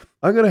candy.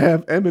 I'm going to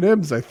have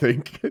M&Ms, I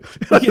think."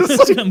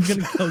 Yes, I'm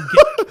gonna go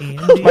get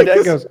candy. My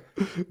dad goes,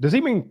 "Does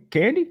he mean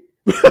candy?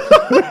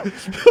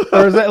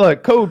 Or is that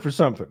like code for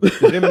something?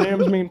 Does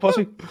M&M's mean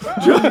pussy?"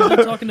 He's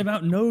not talking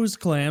about nose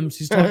clams.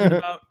 He's talking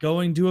about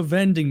going to a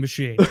vending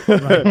machine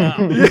right now.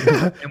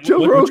 And Joe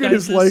which Rogan guy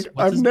is this? like,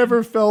 What's "I've his never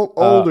name? felt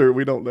older."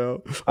 We don't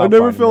know. I'll "I've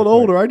never find him felt real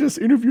quick. older. I just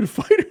interviewed a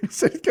fighter who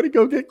said he's going to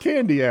go get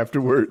candy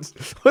afterwards."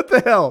 What the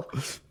hell?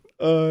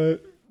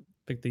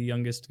 Pick the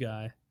youngest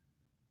guy.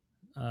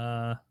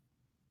 My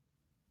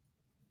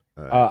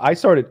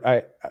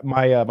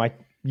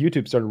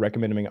YouTube started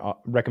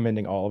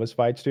recommending all of his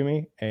fights to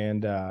me,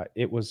 and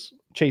it was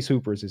Chase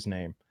Hooper's his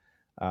name,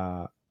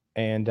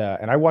 and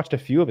I watched a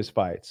few of his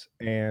fights,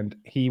 and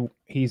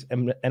he's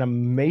an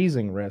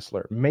amazing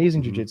wrestler,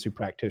 amazing jiu-jitsu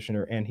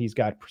practitioner, and he's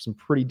got some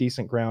pretty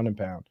decent ground and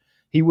pound.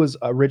 He was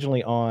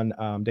originally on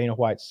Dana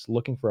White's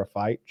Looking for a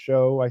Fight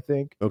show, I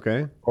think,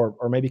 Okay.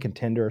 or maybe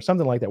Contender or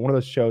something like that. One of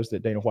those shows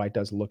that Dana White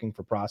does looking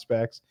for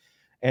prospects.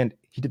 And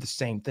he did the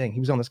same thing. He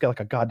was on this guy like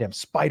a goddamn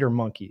spider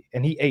monkey,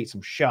 and he ate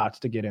some shots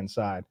to get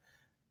inside.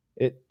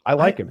 I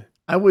like him.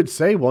 I would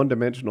say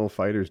one-dimensional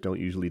fighters don't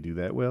usually do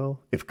that well.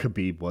 If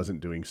Khabib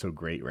wasn't doing so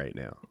great right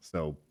now,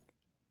 so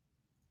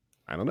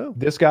I don't know.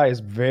 This guy is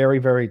very,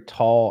 very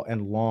tall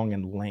and long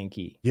and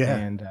lanky. Yeah.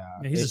 And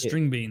Yeah, he's a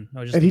string bean.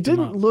 I just And he looked him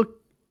didn't up.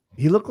 look.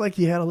 He looked like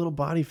he had a little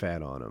body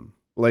fat on him.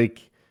 Like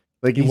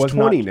He he's was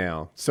 20 not-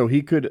 now, so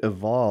he could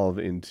evolve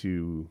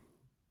into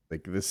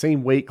like the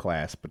same weight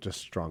class, but just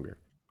stronger.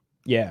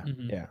 yeah,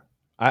 Mhm. yeah.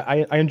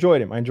 I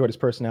enjoyed him. I enjoyed his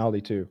personality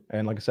too.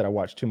 And like I said, I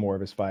watched 2 more of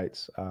his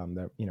fights,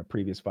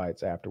 previous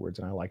fights afterwards,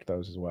 and I liked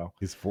those as well.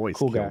 His voice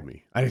Cool killed guy.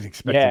 me. I didn't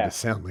expect him Yeah. to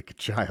sound like a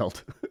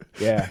child.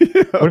 Yeah.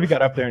 What if he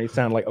got up there and he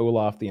sounded like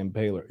Olaf the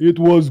Impaler? It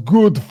was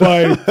good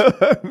fight.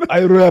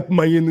 I wrap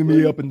my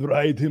enemy up and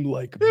ride him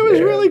like It was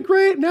really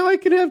great. Now I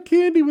can have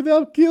candy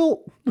without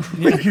guilt.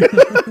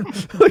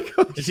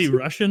 Is he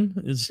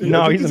Russian? Is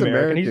No, think he's he's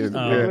American. He's just American,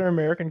 a yeah. regular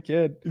American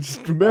kid. It's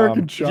an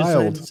American He just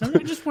child.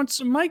 Somebody just wants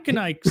some Mike and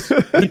Ikes. He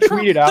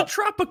tweeted tweeted out the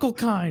tropical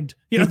kind.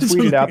 He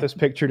tweeted out this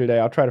picture today.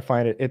 I'll try to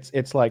find it.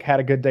 It's like, had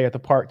a good day at the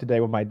park today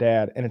with my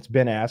dad, and it's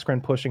Ben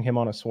Askren pushing him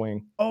on a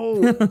swing.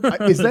 Oh,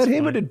 is that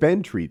him or did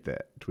Ben tweet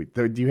that?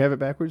 Do you have it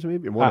backwards?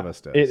 Maybe one of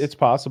us does. It's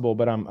possible,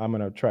 but I'm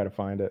gonna try to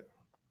find it.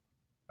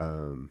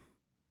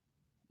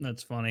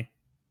 That's funny.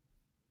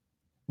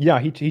 Yeah,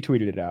 he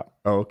tweeted it out.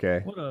 Oh,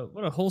 okay.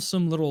 What a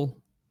wholesome little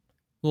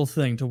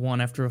thing to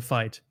want after a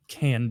fight.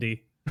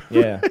 Candy.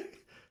 Yeah.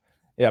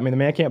 Yeah, I mean, the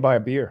man can't buy a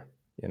beer,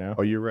 you know?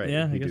 Oh, you're right.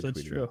 Yeah, He I guess did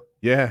that's tweet it true. out.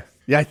 Yeah.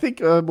 Yeah, I think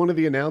one of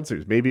the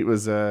announcers, maybe it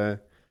was a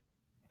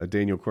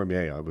Daniel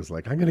Cormier. I was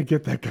like, I'm going to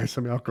get that guy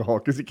some alcohol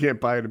because he can't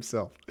buy it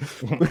himself.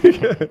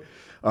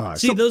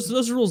 See,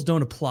 those rules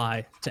don't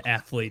apply to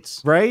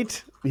athletes.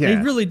 Right? Yeah.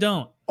 They really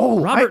don't. Oh,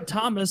 Robert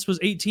Thomas was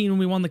 18 when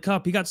we won the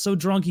cup. He got so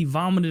drunk he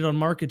vomited on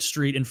Market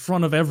Street in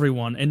front of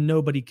everyone, and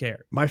nobody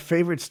cared. My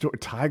favorite story,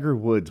 Tiger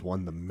Woods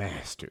won the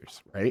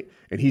Masters, right?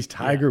 And he's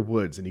Tiger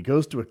Woods, and he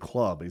goes to a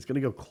club, and he's going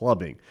to go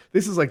clubbing.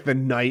 This is like the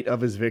night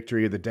of his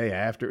victory or the day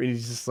after, and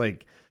he's just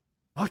like,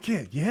 fuck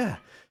it, yeah.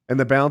 And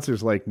the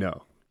bouncer's like,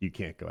 no, you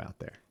can't go out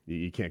there.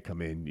 You can't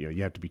come in.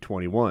 You have to be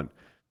 21. And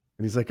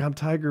he's like, I'm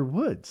Tiger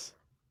Woods.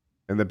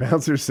 And the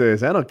bouncer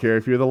says, I don't care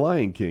if you're the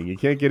Lion King. You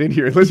can't get in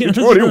here unless you're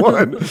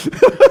 21.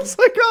 It's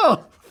like,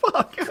 oh,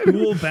 fuck.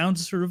 Cool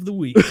bouncer of the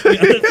week.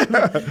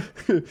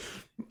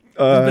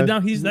 But now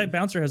that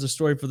bouncer has a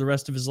story for the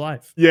rest of his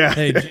life. Yeah.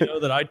 Hey, did you know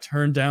that I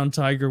turned down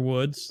Tiger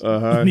Woods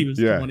when he was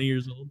 20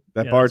 years old?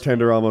 That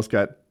bartender almost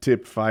got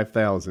tipped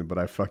 $5,000, but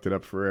I fucked it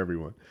up for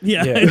everyone.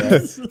 Yeah.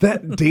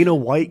 That Dana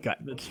White got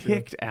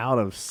kicked out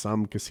of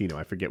some casino.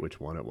 I forget which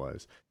one it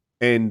was.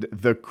 And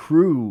the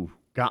crew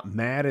got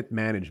mad at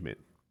management.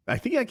 I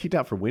think he got kicked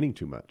out for winning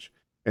too much.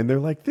 And they're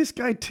like, this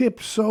guy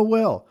tipped so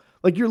well.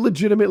 Like, you're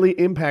legitimately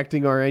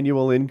impacting our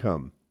annual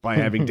income by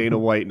having Dana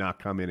White not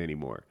come in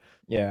anymore.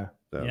 Yeah.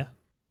 So, Yeah.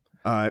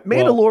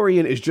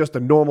 Mandalorian is just a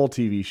normal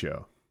TV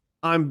show.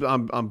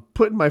 I'm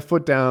putting my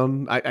foot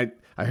down. I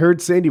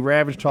heard Sandy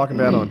Ravage talking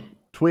about on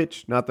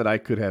Twitch. Not that I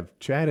could have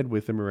chatted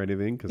with him or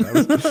anything, because I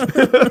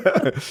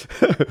was,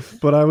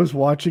 but I was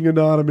watching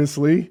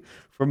anonymously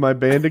from my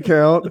band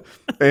account,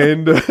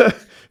 and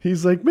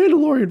he's like,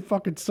 Mandalorian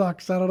fucking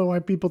sucks. I don't know why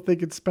people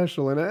think it's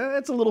special, and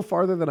it's a little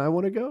farther than I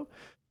want to go,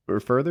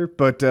 or further.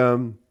 But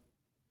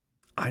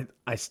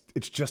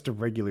it's just a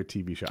regular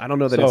TV show. I don't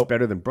know that it's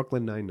better than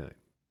Brooklyn Nine-Nine.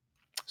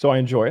 So I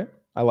enjoy it.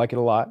 I like it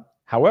a lot.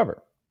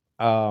 However,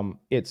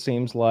 it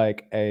seems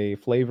like a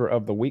flavor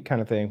of the week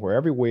kind of thing, where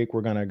every week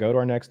we're going to go to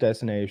our next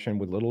destination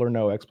with little or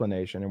no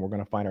explanation, and we're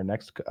going to find our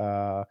next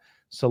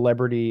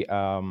celebrity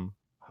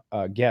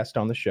guest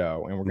on the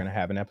show, and we're going to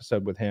have an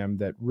episode with him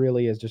that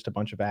really is just a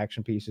bunch of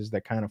action pieces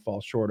that kind of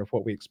fall short of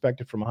what we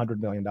expected from $100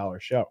 million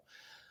show.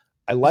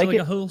 I like it.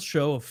 A whole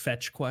show of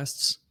fetch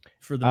quests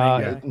for the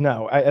main guy?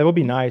 No, it would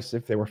be nice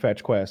if they were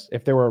fetch quests,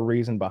 if there were a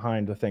reason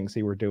behind the things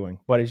he were doing.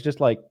 But it's just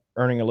like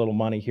earning a little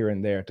money here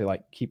and there to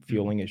like keep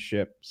fueling his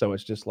ship. So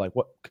it's just like,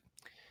 what?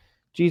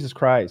 Jesus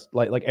Christ!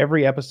 Like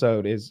every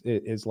episode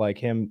is like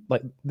him.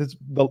 Like this,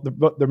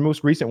 the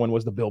most recent one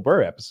was the Bill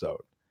Burr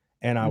episode,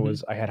 and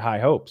I had high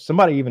hopes.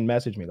 Somebody even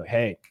messaged me like,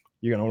 "Hey,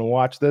 you're gonna want to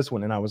watch this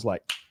one," and I was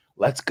like,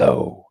 "Let's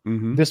go!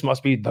 This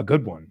must be the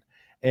good one."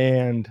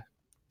 And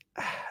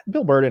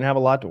Bill Burr didn't have a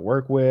lot to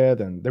work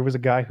with, and there was a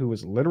guy who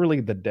was literally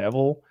the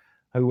devil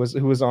who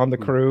was on the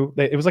crew.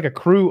 It was like a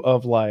crew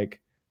of like,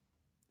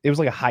 it was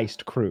like a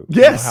heist crew.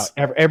 Yes,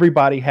 you know, how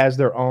everybody has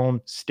their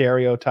own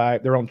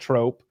stereotype, their own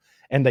trope,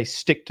 and they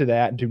stick to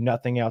that and do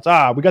nothing else.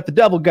 We got the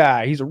devil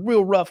guy. He's a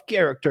real rough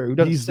character who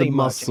doesn't say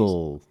much.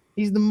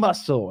 He's the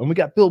muscle. And we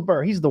got Bill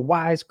Burr. He's the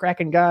wise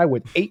cracking guy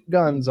with 8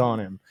 guns on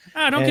him.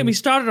 Don't get me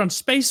started on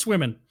space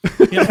women.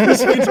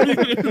 Worse.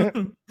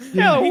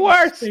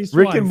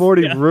 Rick and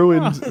Morty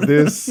ruined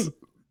this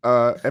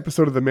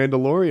episode of The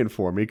Mandalorian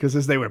for me, because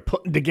as they were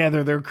putting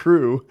together their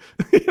crew,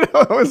 it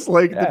was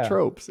like the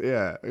tropes.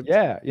 Yeah.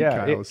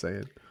 I was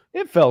saying.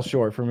 It fell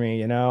short for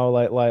me, you know.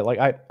 Like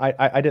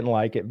I didn't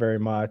like it very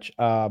much.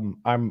 I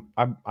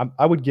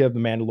would give The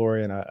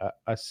Mandalorian a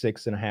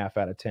 6.5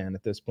 out of 10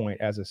 at this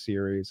point as a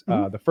series.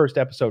 The first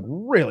episode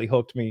really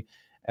hooked me.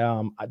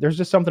 There's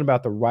just something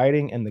about the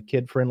writing and the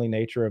kid-friendly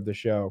nature of the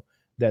show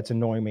that's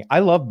annoying me. I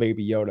love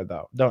Baby Yoda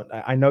though.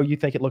 I know you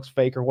think it looks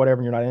fake or whatever,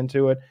 and you're not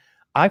into it.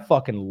 I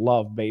fucking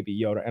love Baby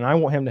Yoda, and I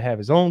want him to have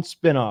his own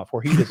spinoff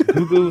where he just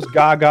goo-goos,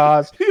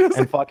 gagas,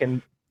 and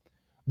fucking.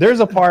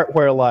 There's a part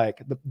where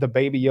like the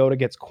Baby Yoda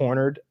gets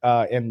cornered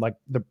in like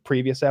the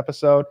previous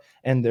episode,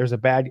 and there's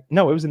it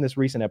was in this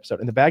recent episode,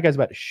 and the bad guy's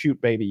about to shoot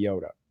Baby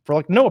Yoda for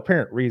like no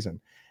apparent reason,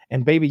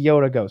 and Baby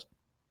Yoda goes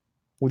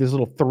with his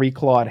little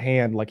 3-clawed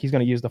hand like he's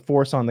going to use the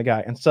force on the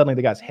guy, and suddenly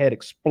the guy's head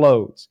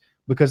explodes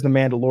because the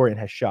Mandalorian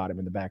has shot him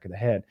in the back of the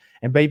head,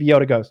 and Baby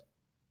Yoda goes,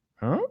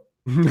 huh?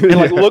 And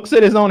like looks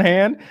at his own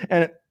hand,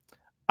 and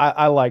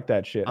I like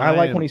that shit. I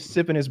like when he's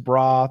sipping his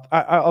broth.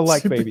 I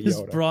like Baby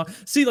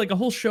Yoda. See, like a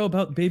whole show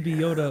about Baby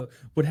Yoda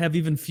would have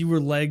even fewer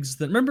legs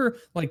than. Remember,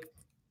 like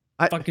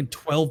fucking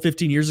 12,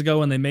 15 years ago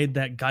when they made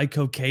that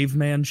Geico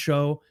Caveman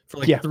show for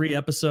like 3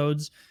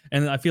 episodes,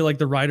 and I feel like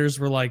the writers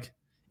were like,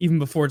 even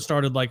before it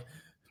started, like,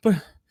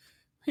 but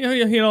he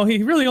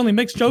really only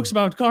makes jokes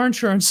about car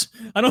insurance.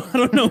 I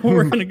don't know where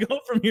we're gonna go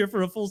from here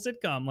for a full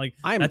sitcom. Like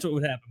that's what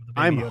would happen with the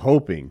Baby I'm Yoda.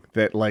 hoping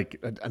that like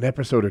an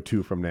episode or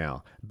two from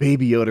now,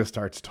 Baby Yoda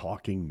starts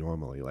talking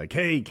normally. Like,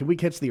 hey, can we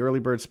catch the early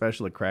bird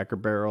special at Cracker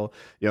Barrel?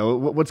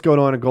 What's going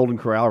on in Golden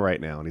Corral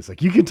right now? And he's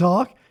like, you can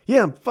talk?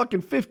 Yeah, I'm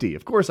fucking 50.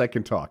 Of course I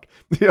can talk.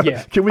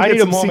 Yeah. Can we I get need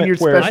a some moment senior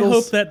where- I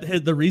specials? hope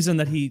that the reason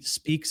that he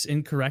speaks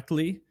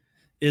incorrectly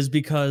is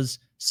because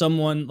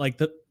someone like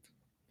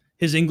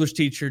his English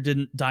teacher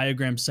didn't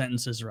diagram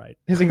sentences right.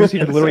 His English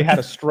teacher literally had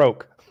a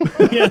stroke.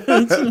 Yeah,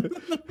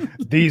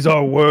 These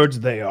are words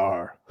they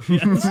are.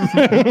 yes.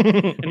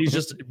 And he's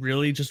just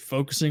really just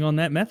focusing on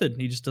that method.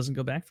 And he just doesn't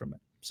go back from it.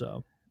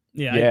 So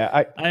yeah, I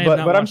have not but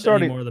I'm watched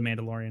starting. any more of the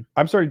Mandalorian.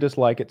 I'm starting to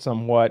dislike it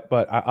somewhat,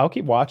 but I'll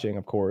keep watching,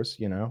 of course.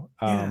 Yeah.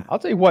 I'll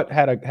tell you what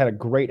had a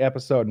great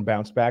episode and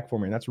bounced back for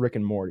me, and that's Rick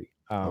and Morty.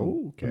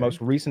 Okay. The most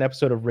recent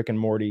episode of Rick and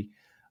Morty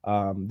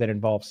that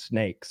involves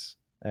snakes.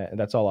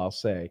 That's all I'll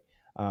say.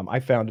 I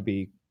found to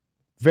be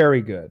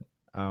very good.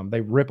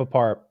 They rip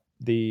apart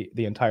the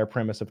entire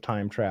premise of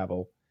time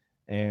travel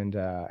and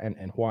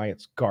why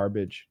it's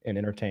garbage in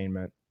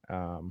entertainment.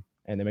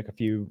 And they make a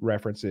few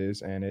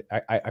references, and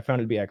I found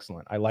it to be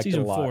excellent. I liked it a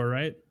Season lot. 4,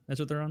 right? That's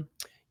what they're on.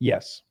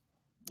 Yes.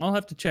 I'll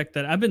have to check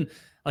that.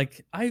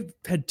 I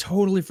had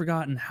totally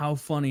forgotten how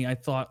funny I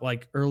thought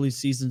like early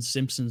season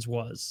Simpsons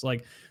was.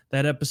 Like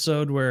that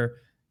episode where,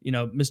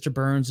 Mr.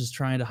 Burns is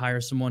trying to hire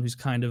someone who's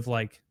kind of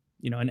like,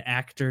 an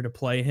actor to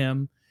play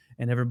him,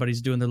 and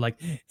everybody's doing their like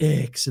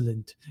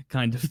excellent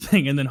kind of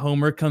thing. And then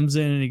Homer comes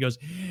in and he goes,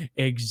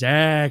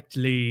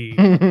 exactly.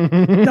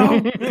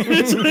 No.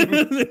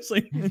 It's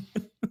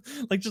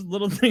like just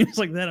little things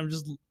like that. I'm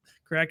just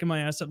cracking my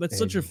ass up. That's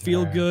such a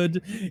feel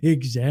good.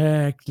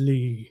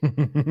 Exactly.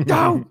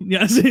 No.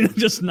 Yes.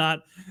 Just not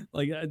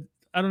like,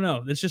 I don't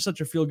know. It's just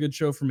such a feel good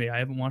show for me. I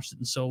haven't watched it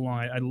in so long.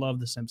 I love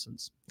The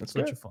Simpsons. It's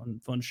such a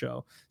fun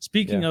show.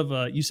 Speaking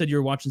of, you said you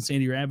were watching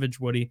Sandy Ravage,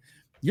 Woody.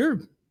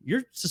 Your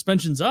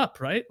suspension's up,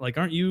 right? Like,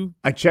 aren't you?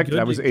 I checked. good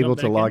I was to able jump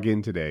to back log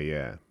in today.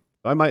 Yeah,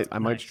 I might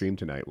Nice. stream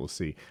tonight. We'll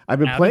see. I've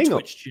been Out of playing.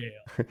 Twitch jail.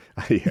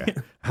 Yeah,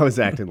 I was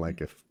acting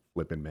like a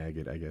flipping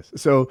maggot, I guess.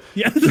 So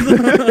Yeah.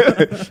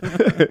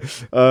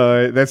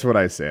 that's what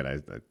I said. I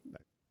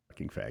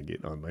fucking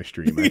faggot on my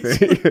stream, I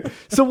think.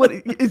 So what?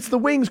 It's the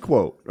Wings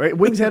quote, right?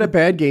 Wings had a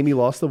bad game. He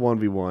lost the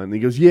 1v1. He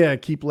goes, "Yeah,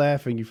 keep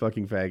laughing, you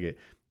fucking faggot."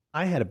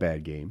 I had a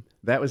bad game.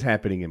 That was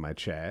happening in my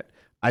chat.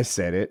 I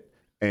said it,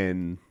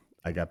 and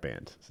I got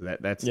banned. So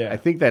that's. Yeah. I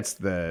think that's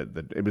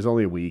the. It was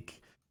only a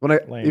week.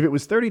 Lame. If it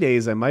was 30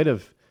 days, I might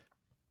have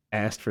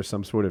asked for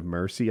some sort of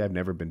mercy. I've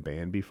never been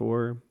banned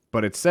before,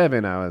 but at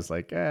 7, I was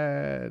like,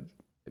 I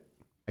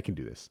can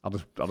do this. I'll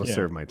just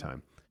serve my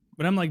time.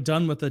 When I'm like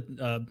done with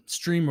a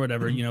stream or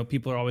whatever,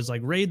 people are always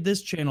like, raid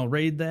this channel,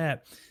 raid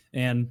that,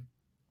 and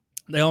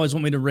they always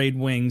want me to raid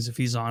Wings if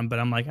he's on, but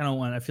I'm like, I don't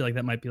want. I feel like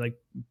that might be like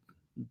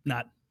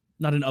not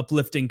an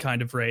uplifting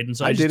kind of raid, and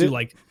so I just did do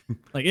it.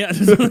 like yeah.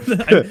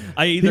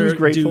 I He either was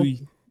grateful.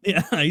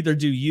 I either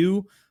do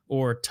you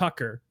or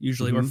Tucker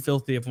usually, or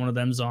Filthy if one of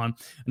them's on,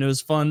 and it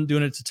was fun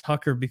doing it to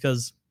Tucker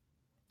because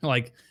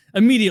like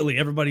immediately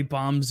everybody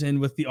bombs in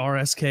with the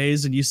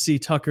RSKs, and you see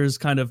Tucker's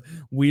kind of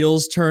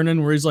wheels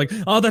turning where he's like,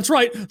 oh, that's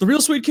right, the real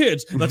sweet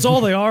kids, that's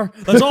all they are,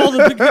 that's all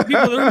the big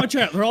people that are in my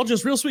chat, they're all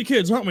just real sweet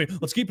kids, aren't we?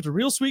 Let's keep it to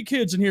real sweet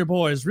kids in here,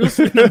 boys. Real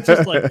sweet. I'm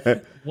just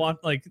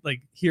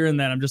like hearing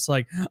that, I'm just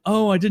like,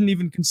 oh, I didn't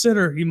even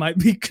consider he might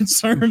be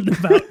concerned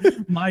about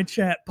my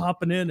chat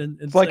popping in,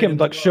 and It's like him saying,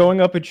 like showing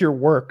up at your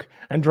work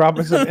and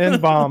dropping some N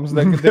bombs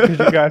because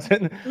you guys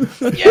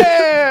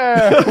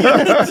yeah.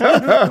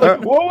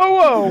 Like,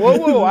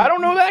 whoa. I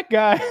don't know that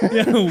guy.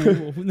 yeah,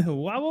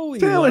 wow,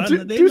 Taylor,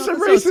 do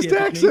some racist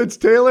accents,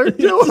 Taylor.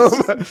 Do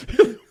them.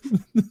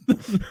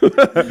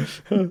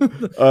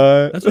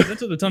 That's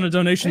what a ton of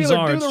donations Taylor,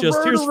 are. do It's the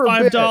just, here's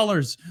murderer bit.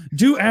 $5.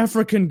 Do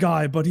African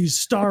guy, but he's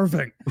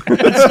starving. Talk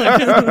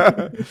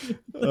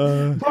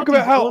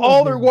about how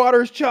all their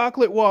water is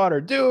chocolate water.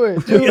 Do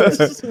it.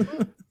 Yes.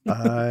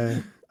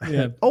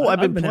 Yeah. Oh, I've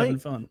been having playing.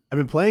 fun. I've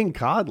been playing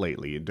COD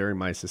lately during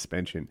my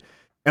suspension,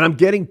 and I'm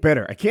getting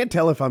better. I can't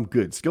tell if I'm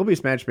good.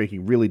 Skill-based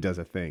matchmaking really does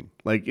a thing.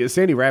 Like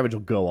Sandy Ravage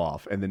will go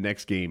off, and the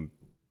next game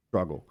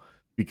struggle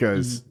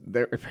because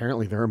there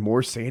are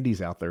more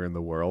Sandys out there in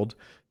the world,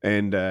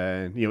 and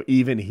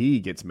even he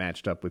gets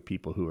matched up with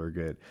people who are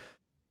good.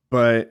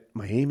 But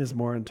my aim is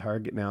more on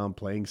target now. I'm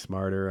playing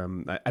smarter.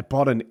 I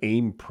bought an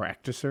aim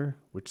practicer,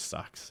 which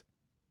sucks.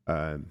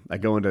 I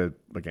go into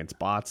against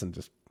bots and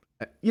just.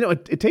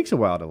 It takes a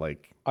while to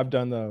like. I've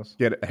done those.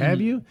 Get it. Have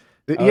you?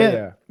 Oh,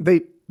 yeah.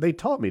 They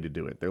taught me to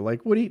do it. They're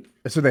like, what do you?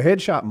 So the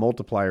headshot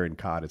multiplier in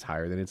COD is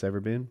higher than it's ever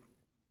been.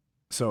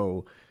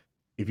 So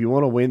if you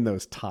want to win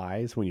those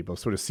ties when you both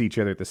sort of see each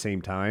other at the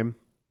same time,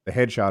 the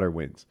headshotter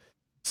wins.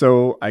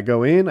 So I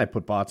go in, I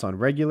put bots on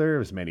regular,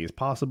 as many as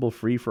possible,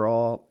 free for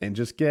all, and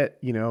just get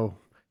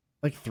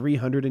like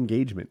 300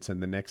 engagements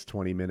in the next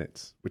 20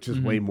 minutes, which is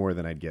way more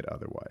than I'd get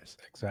otherwise.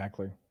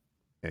 Exactly.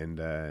 And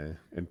Do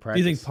practice.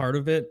 you think part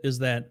of it is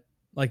that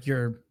like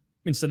you're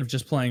instead of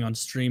just playing on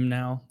stream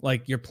now,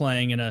 like you're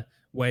playing in a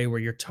way where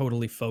you're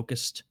totally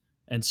focused,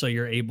 and so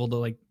you're able to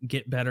like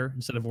get better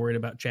instead of worried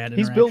about chat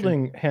He's interaction.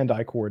 building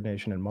hand-eye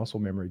coordination and muscle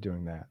memory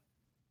doing that.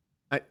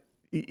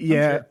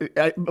 Yeah,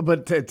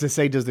 but to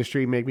say, does the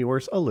stream make me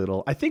worse? A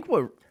little. I think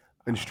what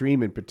in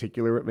stream in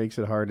particular, what makes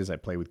it hard is I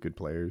play with good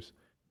players,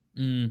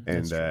 and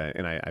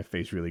I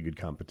face really good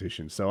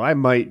competition. So I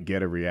might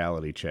get a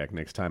reality check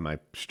next time I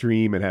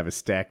stream and have a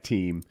stack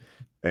team,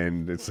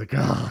 and it's like,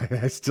 oh,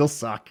 I still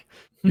suck.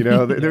 You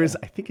know, there is.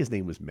 I think his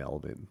name was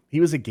Melvin.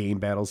 He was a game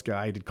battles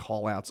guy. He did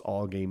call outs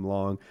all game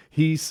long.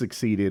 He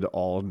succeeded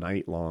all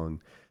night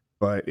long.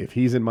 But if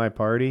he's in my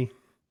party,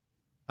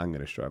 I'm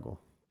gonna struggle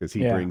because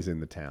he brings in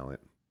the talent.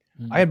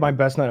 I had my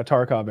best night of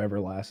Tarkov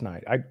ever last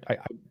night. I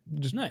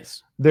just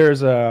Nice.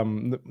 There's a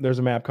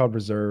map called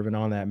Reserve, and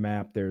on that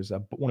map there's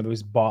one of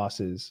those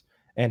bosses,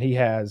 and he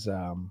has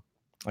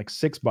like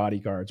 6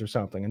 bodyguards or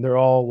something, and they're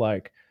all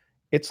like,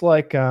 it's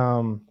like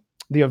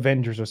the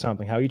Avengers or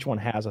something. How each one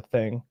has a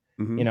thing.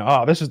 You know,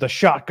 oh, this is the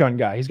shotgun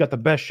guy. He's got the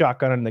best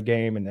shotgun in the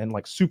game, and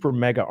like super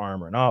mega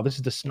armor. And oh, this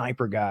is the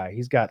sniper guy.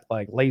 He's got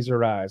like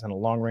laser eyes and a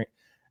long range.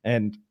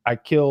 And I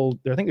killed.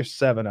 I think there's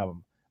 7 of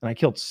them. And I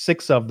killed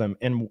 6 of them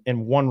in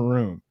one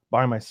room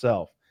by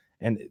myself,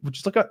 and which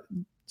is like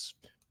it's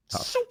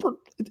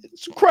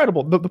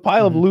incredible. The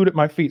pile of loot at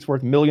my feet is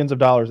worth millions of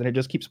dollars, and it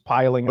just keeps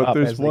piling up. But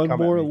there's as they one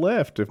come at more me.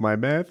 left, if my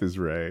math is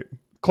right.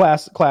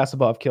 Class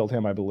above killed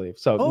him, I believe.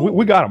 So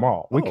we got them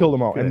all. We killed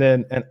them all, good. and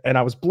then and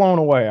I was blown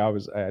away.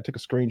 I took a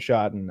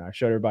screenshot and I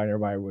showed everybody. And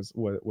everybody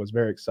was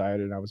very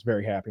excited, and I was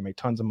very happy. Made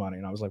tons of money,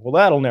 and I was like, well,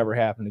 that'll never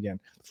happen again.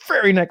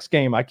 Very next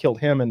game, I killed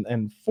him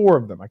and 4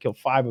 of them. I killed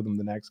 5 of them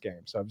the next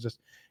game. So I was just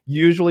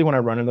usually when I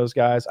run into those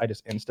guys, I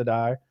just insta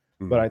die.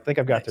 But I think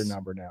I've got their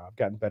number now. I've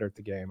gotten better at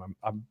the game.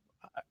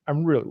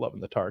 I'm really loving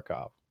the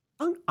Tarkov.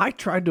 I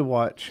tried to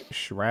watch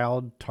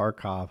Shroud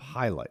Tarkov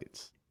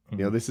highlights. You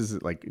know, this is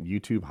like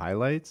YouTube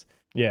highlights.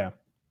 Yeah.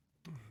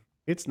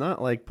 It's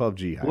not like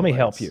PUBG highlights. Let me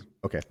help you.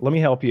 Okay. Let me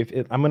help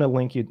you. I'm going to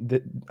link you.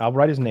 I'll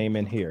write his name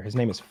in here. His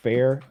name is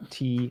Fair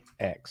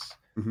TX.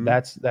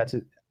 That's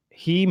it.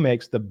 He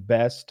makes the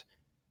best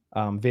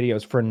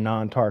videos for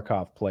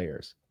non-Tarkov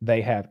players.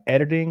 They have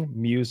editing,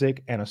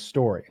 music, and a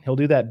story. He'll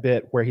do that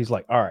bit where he's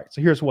like, all right,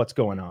 so here's what's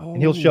going on. And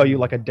he'll show you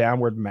like a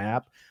downward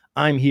map.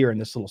 I'm here in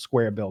this little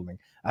square building.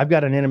 I've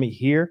got an enemy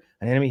here,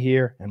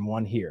 and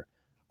one here.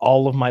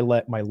 All of my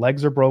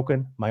legs are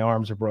broken, my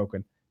arms are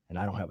broken, and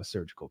I don't have a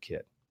surgical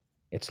kit.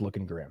 It's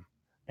looking grim.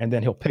 And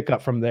then he'll pick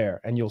up from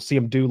there, and you'll see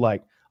him do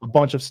like a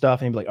bunch of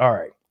stuff, and he'll be like, all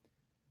right.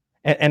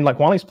 And like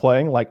while he's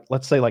playing, like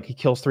let's say like he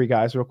kills 3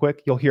 guys real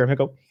quick, you'll hear him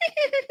go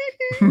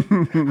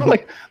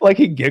like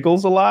he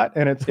giggles a lot,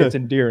 and it's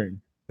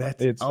endearing.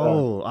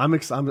 I'm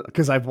excited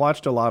because I've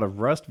watched a lot of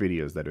Rust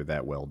videos that are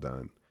that well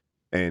done,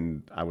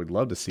 and I would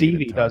love to see.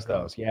 Stevie does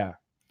those, yeah.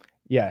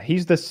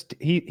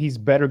 He's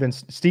better than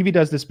Stevie.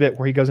 Does this bit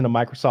where he goes into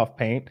Microsoft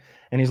Paint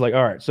and he's like,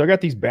 all right, so I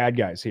got these bad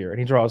guys here, and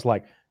he draws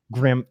like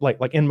grim, like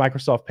in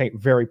Microsoft Paint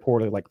very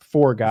poorly, like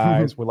 4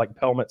 guys with like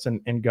helmets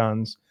and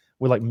guns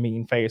with like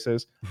mean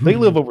faces. They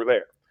live over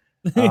there.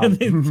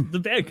 The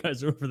bad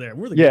guys are over there.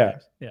 We're the good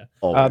guys.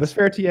 Yeah. This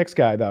Fair TX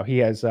guy though, he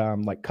has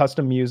like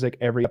custom music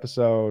every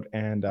episode,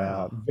 and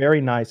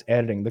very nice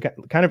editing. The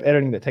kind of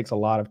editing that takes a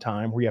lot of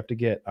time, where you have to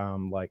get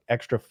like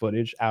extra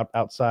footage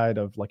outside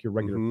of like your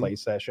regular play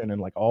session, and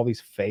like all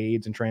these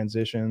fades and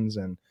transitions,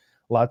 and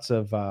lots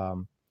of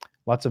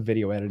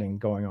video editing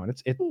going on.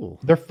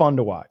 They're fun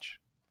to watch.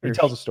 He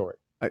tells a story.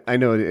 I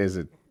know as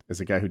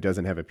a guy who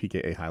doesn't have a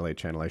PKA highlight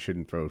channel, I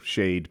shouldn't throw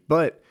shade,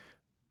 but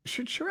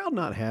should Shroud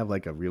not have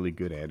like a really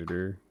good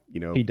editor?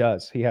 You know, he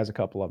does. He has a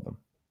couple of them.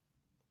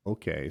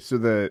 Okay, so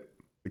the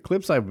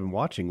clips I've been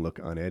watching look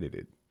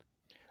unedited.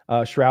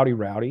 Shroudy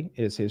Rowdy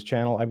is his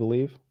channel, I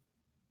believe.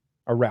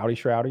 A Rowdy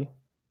Shroudy,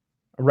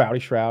 a Rowdy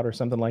Shroud, or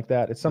something like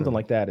that. It's something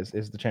like that.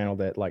 Is the channel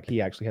that like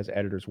he actually has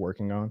editors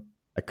working on.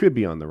 I could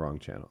be on the wrong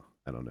channel.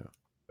 I don't know,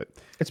 but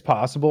it's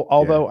possible.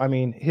 Although I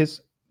mean,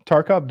 his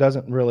Tarkov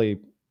doesn't really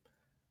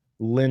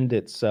lend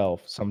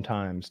itself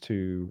sometimes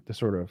to the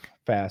sort of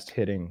fast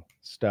hitting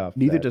stuff.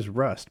 Neither does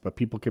Rust, but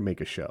people can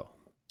make a show.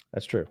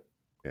 That's true.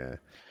 Yeah.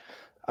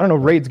 I don't know.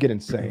 Raids get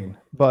insane,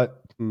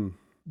 but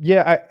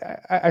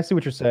yeah, I see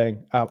what you're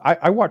saying.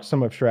 I watch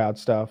some of Shroud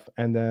stuff,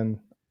 and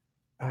then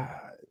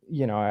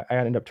you know, I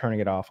end up turning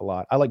it off a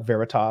lot. I like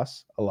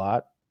Veritas a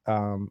lot,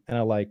 and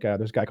I like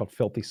there's a guy called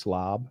Filthy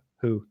Slob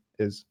who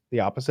is the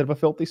opposite of a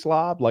filthy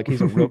slob. Like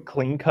he's a real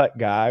clean cut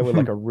guy with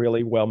like a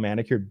really well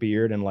manicured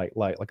beard and like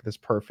this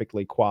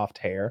perfectly coiffed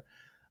hair.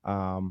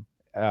 You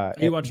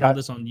watch all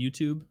this on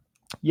YouTube?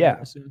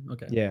 Yeah.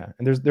 Okay. Yeah.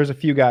 And there's a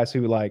few guys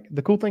who like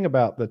the cool thing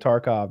about the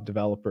Tarkov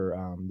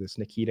developer, this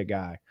Nikita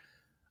guy.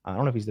 I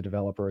don't know if he's the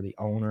developer or the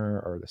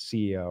owner or the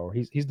CEO, or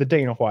he's the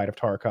Dana White of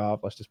Tarkov.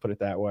 Let's just put it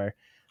that way.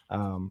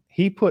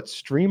 He puts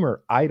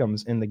streamer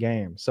items in the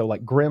game. So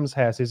like Grims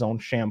has his own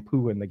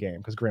shampoo in the game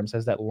because Grims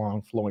has that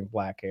long flowing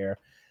black hair.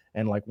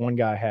 and like one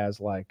guy has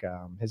like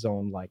his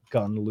own like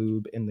gun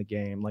lube in the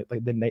game. Like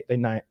they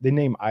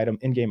name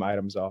in-game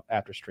items off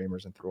after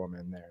streamers and throw them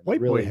in there.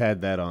 White Really, Boy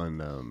had that on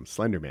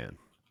Slenderman.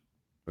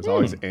 I was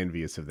always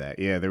envious of that.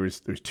 Yeah, there's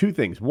two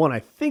things. One, I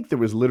think there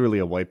was literally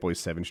a White Boy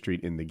 7th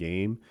Street in the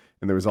game,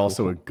 and there was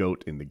also a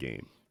goat in the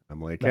game. I'm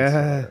like, that's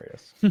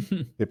hilarious.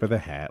 tip of the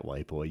hat,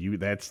 White Boy.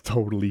 That's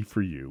totally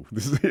for you.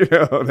 This is,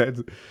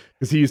 that's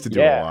because he used to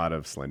do a lot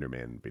of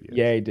Slenderman videos.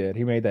 Yeah, he did.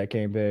 He made that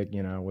game big,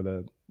 with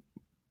a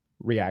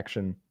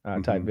reaction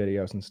type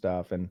videos and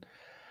stuff. And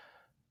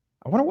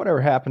I wonder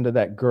whatever happened to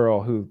that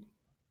girl who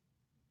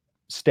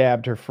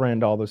stabbed her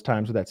friend all those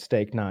times with that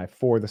steak knife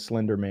for the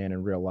Slender Man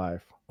in real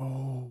life.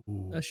 Oh,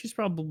 She's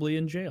probably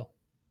in jail.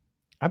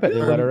 I bet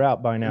they let her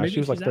out by now. Maybe She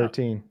was like she's out.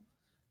 13.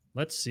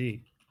 Let's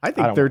see. I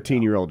think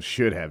 13-year-olds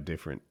should have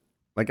different.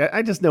 Like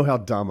I just know how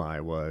dumb I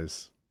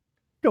was.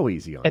 Go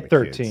easy on At the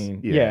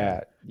 13. kids.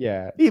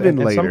 Yeah. Even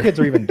and some later. kids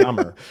are even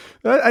dumber.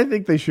 I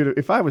think they should have.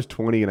 If I was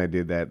 20 and I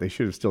did that, they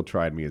should have still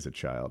tried me as a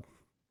child.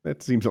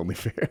 That seems only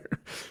fair.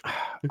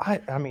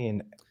 I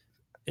mean,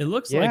 It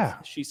looks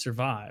like she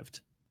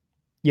survived.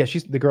 yeah,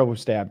 the girl who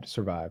stabbed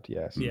survived.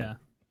 Yes. Yeah.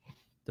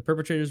 The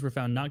perpetrators were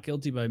found not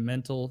guilty by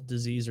mental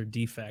disease or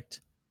defect.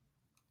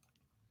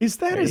 Is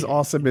that as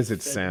awesome as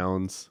it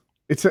sounds?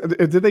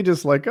 Did they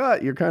just like,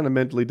 you're kind of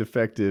mentally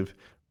defective.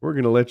 We're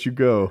going to let you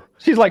go.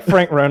 She's like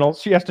Frank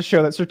Reynolds. She has to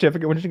show that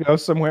certificate when she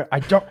goes somewhere.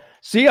 I've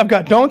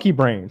got donkey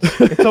brains.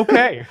 It's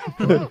okay.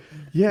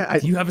 Yeah.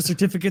 Do you have a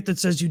certificate that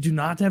says you do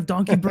not have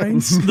donkey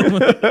brains? No,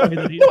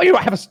 you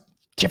don't have a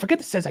certificate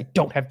that says I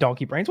don't have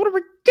donkey brains. What a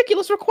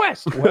ridiculous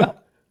request. Well,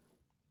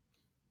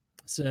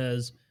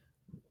 says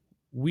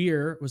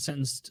Weir was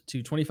sentenced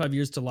to 25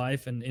 years to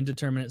life and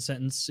indeterminate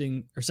sentence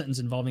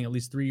involving at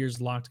least 3 years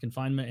locked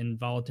confinement and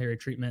voluntary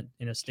treatment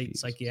in a state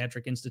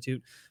psychiatric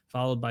institute,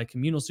 followed by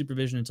communal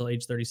supervision until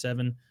age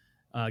 37.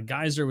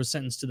 Geyser was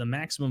sentenced to the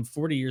maximum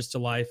 40 years to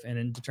life and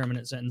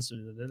indeterminate sentence,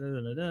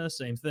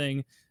 same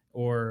thing,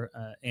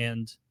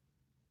 and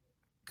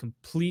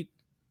complete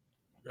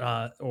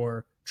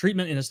or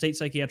treatment in a state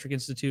psychiatric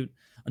institute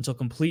until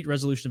complete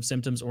resolution of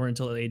symptoms or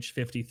until age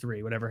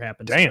 53, whatever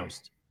happens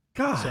first.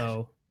 God.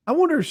 So I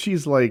wonder if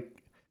she's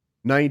like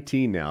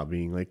 19 now,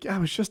 being like, I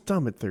was just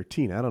dumb at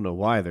 13. I don't know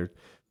why they're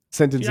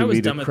sentencing I was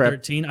me to dumb at crap.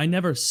 13. I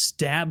never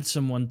stabbed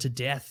someone to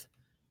death.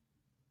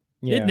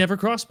 yeah, It never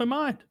crossed my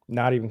mind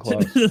not even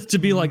close. to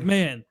be like,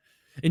 man.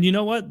 And you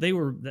know what? They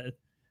were.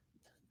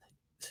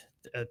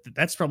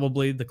 That's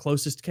probably the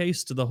closest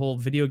case to the whole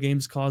video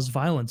games cause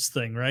violence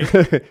thing, right?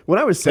 When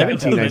I was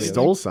 17, I Definitely.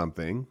 stole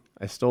something.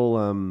 I stole,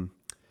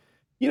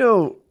 you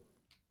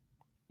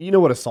know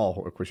what a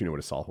sawhorse, of course you know what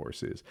a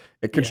sawhorse is.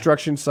 At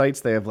construction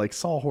sites, they have like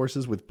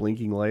sawhorses with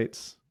blinking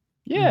lights.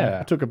 I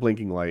Yeah. took a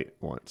blinking light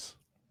once.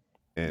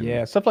 And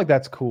Yeah, stuff like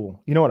that's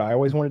cool. You know what I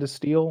always wanted to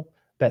steal?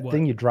 That What?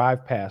 thing you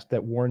drive past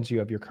that warns you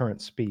of your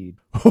current speed.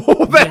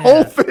 Oh, that Yeah.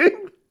 whole thing.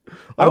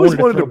 I always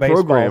wanted to throw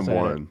program baseballs at it.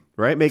 one,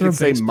 right? Make Throw it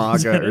say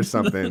baseballs at MAGA or it.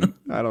 something.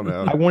 I don't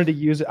know. I wanted to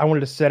use it. I wanted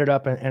to set it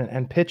up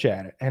and pitch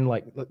at it and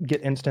like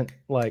get instant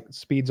like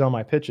speeds on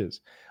my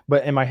pitches.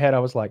 But in my head, I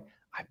was like,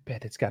 I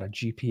bet it's got a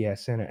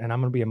GPS in it, and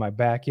I'm gonna be in my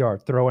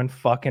backyard throwing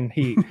fucking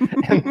heat,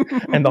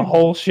 and the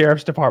whole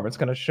sheriff's department's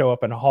gonna show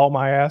up and haul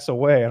my ass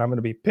away, and I'm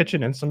gonna be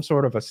pitching in some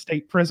sort of a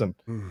state prison.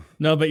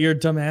 No, but your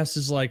dumbass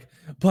is like,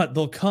 but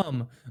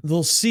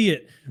they'll see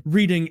it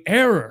reading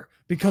error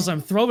because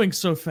I'm throwing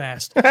so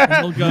fast. And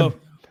they'll go,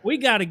 we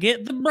got to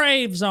get the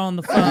Braves on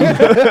the phone.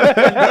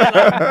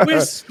 I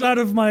whisked out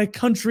of my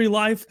country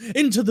life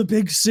into the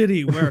big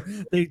city where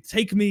they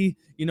take me,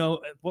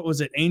 what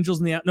was it?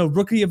 Angels in the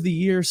Rookie of the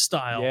Year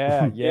style.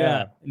 Yeah. And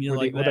you're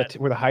Where, like that.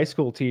 where the high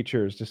school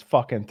teachers just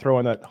fucking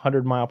throwing that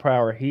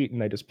 100-mile-per-hour heat, and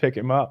they just pick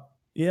him up.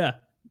 Yeah.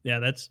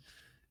 That's,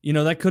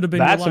 that could have been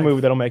That's your a life.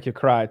 movie that'll make you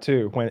cry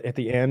too. When at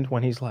the end,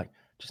 when he's like,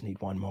 "Just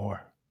need one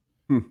more,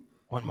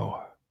 one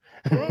more."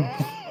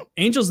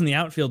 Angels in the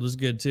Outfield was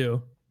good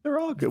too. They're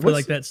all good. For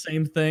like that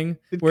same thing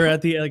where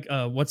at the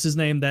what's his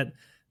name, that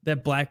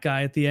black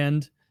guy at the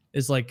end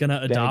is like gonna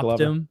adopt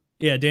Glover. him.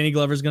 Yeah, Danny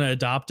Glover's gonna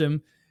adopt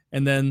him,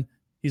 and then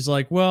he's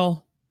like,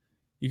 well,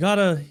 you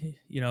gotta,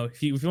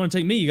 if you want to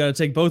take me, you gotta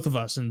take both of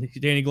us. And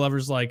Danny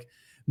Glover's like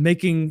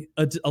making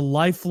a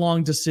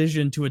lifelong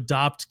decision to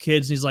adopt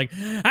kids, and he's like,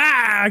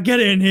 get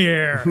in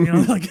here.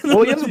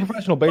 Well, he is a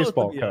professional Both of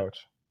baseball you.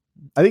 coach.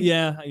 I think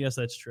Yeah, I guess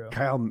that's true.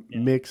 Kyle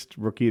mixed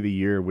Rookie of the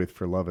Year with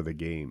For Love of the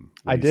Game.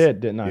 I did,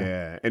 didn't I?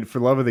 Yeah, and For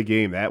Love of the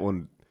Game, that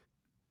one,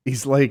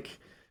 he's like,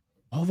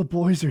 all the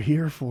boys are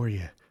here for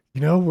you.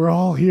 We're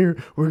all here.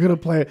 We're going to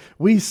play it.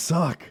 We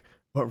suck.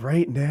 But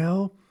right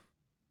now,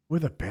 we're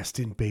the best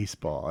in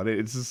baseball. And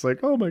it's just like,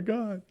 oh my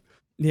God.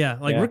 Yeah,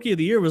 like Yeah. Rookie of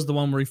the Year was the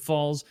one where he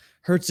falls,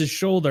 hurts his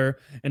shoulder,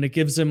 and it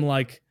gives him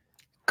like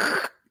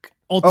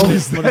ultimate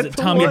is that the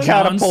Tommy one?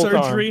 John Catapult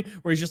arm. surgery,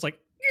 where he's just like,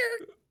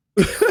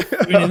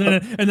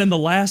 and then the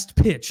last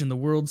pitch in the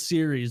World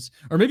Series,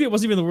 or maybe it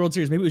wasn't even the World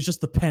Series, maybe it was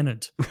just the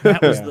pennant.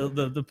 That was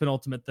the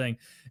penultimate thing.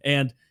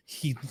 And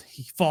he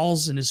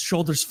falls and his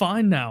shoulder's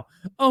fine now.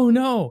 Oh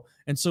no.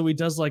 And so he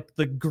does like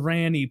the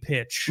granny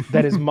pitch.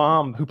 That his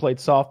mom, who played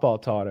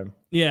softball, taught him.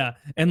 Yeah.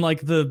 And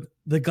like the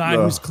guy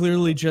who's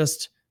clearly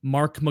just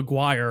Mark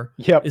McGuire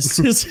Yep.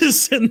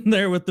 is sitting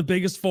there with the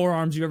biggest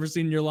forearms you've ever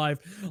seen in your life,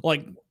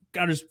 like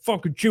got his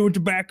fucking chewing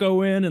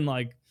tobacco in and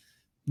like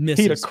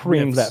misses. He'd have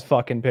creamed whiffs. that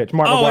fucking pitch.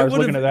 Mark Oh, I McGuire's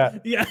looking at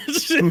that. Yeah.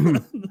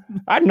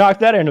 I'd knock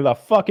that into the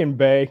fucking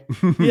bay.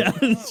 Yeah.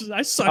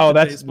 I suck Oh, at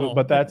that's baseball.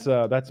 but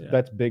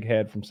that's Big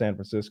Head from San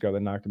Francisco that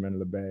knocked him into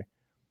the bay.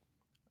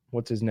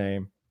 What's his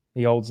name?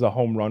 He holds the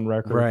home run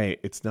record. Right.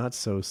 It's not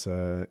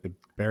Sosa.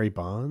 Barry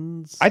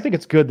Bonds. I think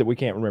it's good that we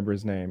can't remember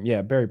his name.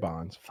 Yeah, Barry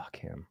Bonds. Fuck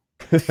him.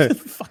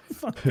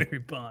 fuck Barry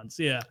Bonds.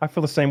 Yeah. I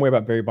feel the same way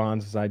about Barry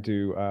Bonds as I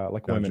do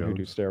like John women who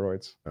do Jones.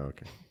 steroids. Oh,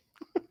 okay.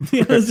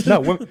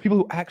 No, people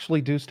who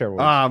actually do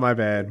steroids. Ah, my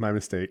bad. My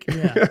mistake.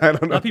 Yeah. I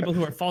don't know. Not people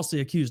who are falsely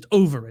accused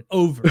over and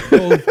over and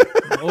over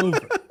and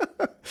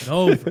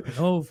over and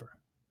over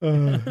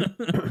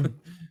and over.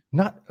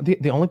 Not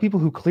the only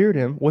people who cleared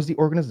him was the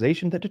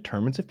organization that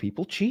determines if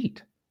people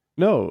cheat.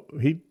 No,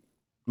 he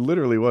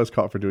literally was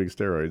caught for doing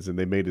steroids, and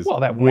they made his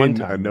That win one a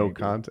time, no maybe.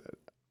 contest.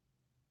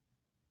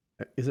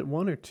 Is it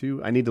 1 or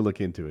 2? I need to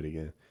look into it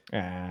again.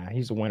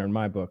 He's a winner in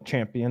my book.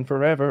 Champion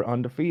forever,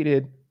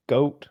 undefeated,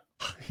 GOAT.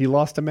 He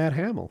lost to Matt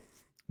Hamill.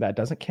 That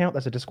doesn't count.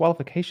 That's a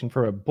disqualification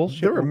for a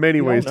bullshit. There are many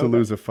we all ways know to that.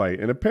 lose a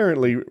fight, and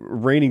apparently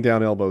raining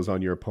down elbows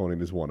on your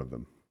opponent is one of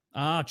them.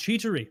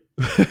 Cheatery.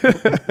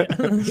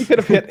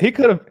 He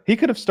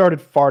could have started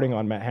farting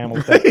on Matt Hamill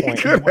at that He point.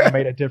 could It would have have.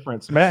 made a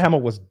difference. Matt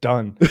Hamill was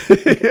done.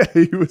 Yeah,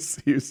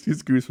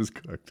 his goose was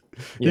cooked.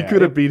 Yeah, he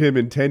could have beat him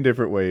in 10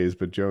 different ways,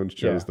 but Jones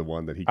chose Yeah. the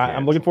one that he can't.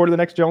 I'm looking forward to the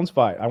next Jones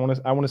fight. I want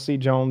to see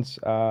Jones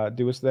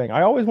do his thing.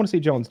 I always want to see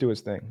Jones do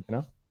his thing. You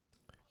know.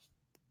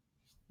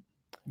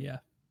 Yeah.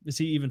 Is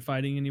he even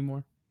fighting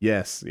anymore?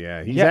 Yes,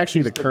 yeah. He's Yeah,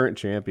 actually he's the current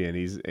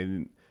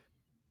champion.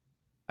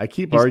 I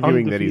keep He's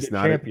arguing that he's undefeated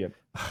not. champion.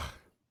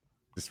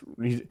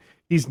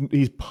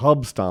 He's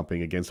pub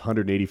stomping against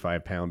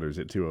 185 pounders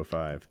at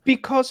 205.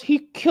 Because he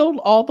killed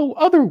all the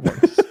other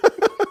ones.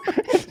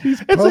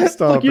 He's It's pub like,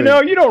 stomping. you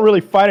know, you don't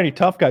really fight any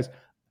tough guys.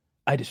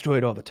 I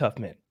destroyed all the tough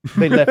men.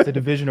 They left the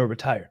division or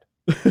retired.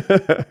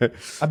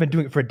 I've been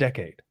doing it for a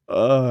decade.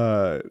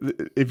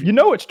 If You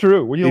know it's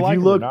true. When you if like you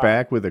him or look not.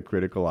 back with a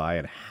critical eye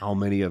at how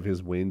many of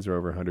his wins are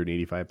over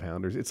 185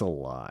 pounders, it's a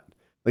lot.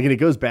 Like, and it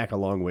goes back a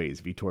long ways.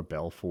 Vitor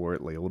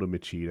Belfort, Leota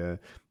Machida,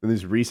 and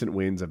his recent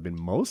wins have been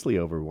mostly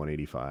over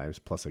 185s,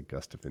 plus a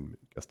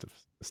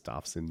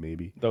Gustafsson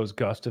maybe. Those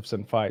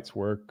Gustafsson fights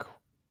were.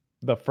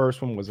 The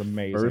first one was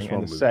amazing, First and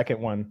one the was- second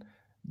one,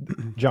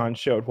 John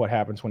showed what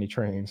happens when he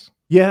trains.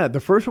 Yeah, the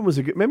first one was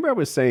a good. Remember, I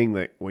was saying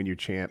that when you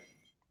champ,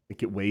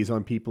 like it weighs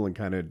on people and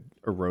kind of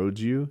erodes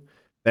you.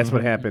 That's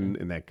what Mhm. happened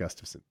in that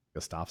Gustafsson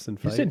He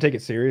fight. just didn't take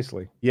it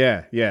seriously.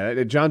 Yeah.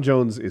 John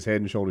Jones is head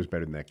and shoulders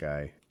better than that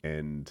guy,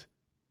 and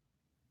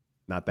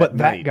not that. But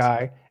that night.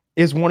 guy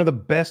is one of the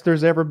best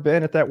there's ever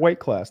been at that weight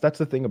class. That's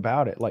the thing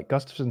about it. Like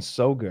Gustafsson's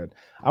so good.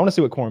 I want to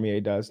see what Cormier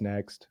does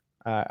next.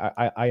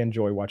 I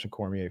enjoy watching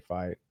Cormier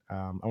fight.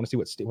 I want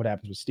to see what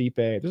happens with Stipe.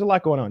 There's a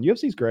lot going on.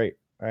 UFC's great.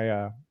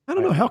 I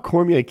don't know how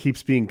Cormier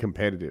keeps being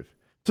competitive.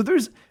 So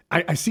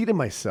I see it in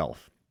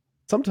myself.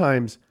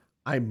 Sometimes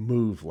I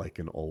move like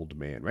an old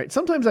man, right?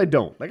 Sometimes I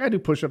don't. Like I do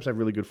push-ups, I have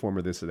really good form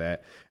or this or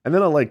that. And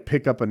then I'll like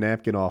pick up a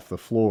napkin off the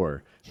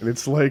floor and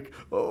it's like,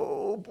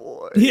 oh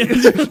boy. Yeah.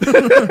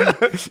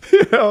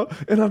 You know,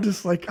 and I'm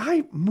just like,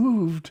 I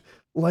moved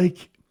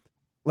like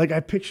I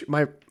picture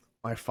my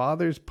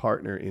father's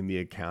partner in the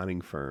accounting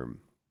firm.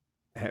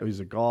 He was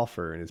a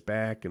golfer and his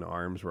back and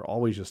arms were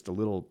always just a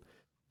little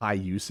high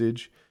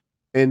usage.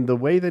 And the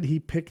way that he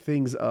picked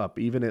things up,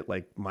 even at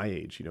like my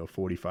age,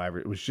 45,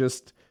 it was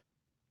just,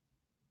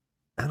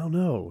 I don't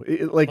know.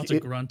 Lots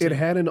of grunting. It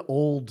had an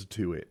old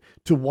to it.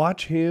 To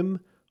watch him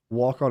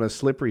walk on a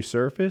slippery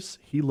surface,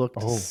 he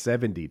looked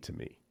 70 to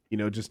me.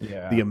 Just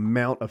the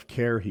amount of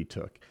care he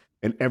took.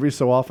 And every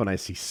so often I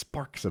see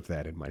sparks of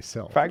that in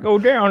myself. If I go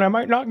down, I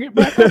might not get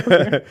back up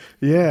again.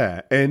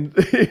 Yeah. And,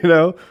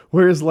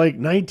 whereas like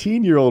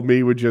 19-year-old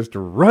me would just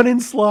run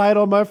and slide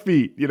on my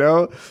feet,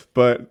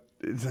 but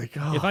it's like,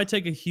 oh. If I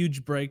take a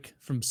huge break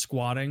from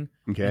squatting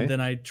Okay. and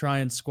then I try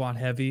and squat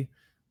heavy,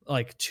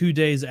 like 2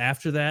 days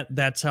after that,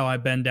 that's how I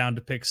bend down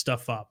to pick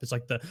stuff up. It's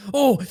like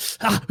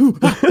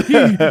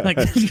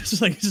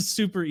just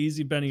super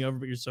easy bending over,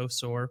 but you're so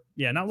sore.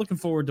 Yeah, not looking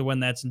forward to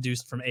when that's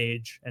induced from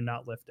age and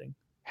not lifting.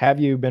 Have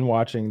you been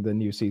watching the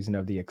new season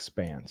of The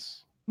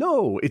Expanse?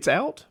 No, it's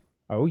out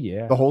Oh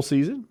yeah. the whole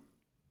season.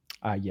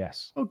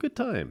 Yes. Oh, good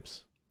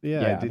times.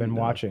 Yeah, Yeah, I've been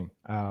watching.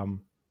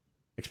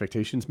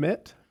 Expectations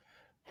met.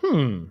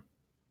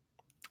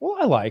 Well,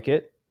 I like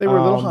it. They were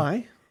a little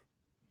high,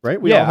 right?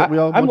 I'm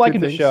want liking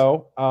good the things.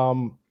 show.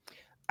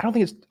 I don't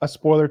think it's a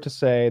spoiler to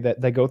say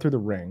that they go through the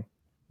ring.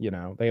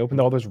 They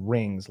opened all those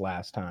rings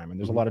last time, and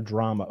there's a lot of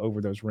drama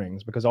over those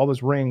rings because all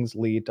those rings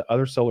lead to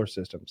other solar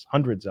systems,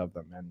 hundreds of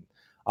them, and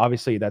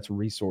obviously that's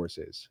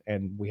resources.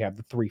 And we have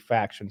the 3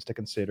 factions to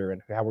consider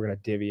and how we're going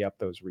to divvy up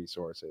those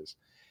resources.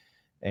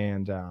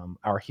 And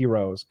our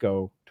heroes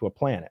go to a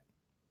planet,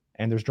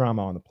 and there's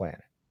drama on the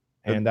planet,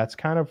 and that's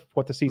kind of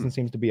what the season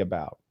seems to be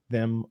about.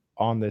 Them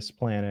on this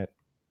planet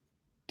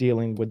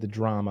dealing with the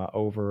drama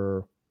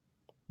over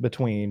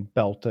between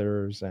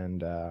belters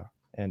and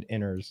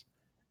inners,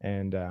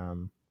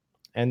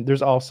 and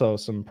there's also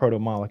some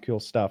proto-molecule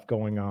stuff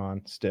going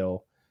on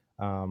still.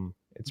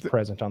 It's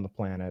present on the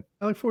planet.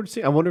 I look forward to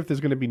seeing. I wonder if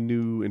there's going to be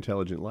new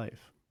intelligent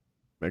life,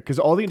 because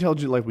all the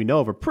intelligent life we know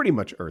of are pretty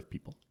much Earth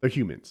people. They're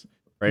humans,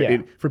 right? Yeah.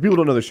 For people who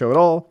don't know the show at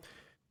all,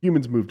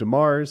 humans moved to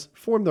Mars,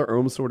 formed their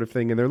own sort of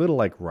thing, and they're a little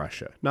like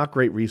Russia. Not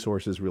great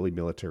resources, really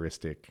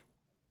militaristic.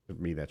 For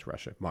me, that's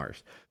Russia,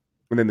 Mars.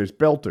 And then there's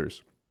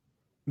Belters.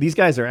 These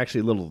guys are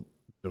actually a little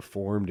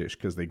deformed-ish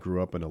because they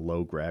grew up in a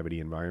low-gravity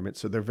environment.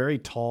 So they're very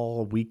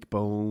tall, weak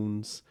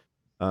bones,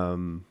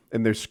 and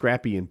they're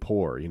scrappy and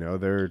poor.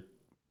 They're,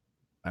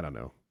 I don't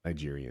know,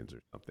 Nigerians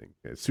or something,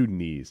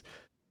 Sudanese.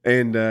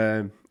 And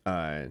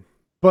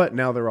but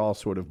now they're all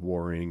sort of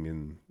warring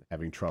and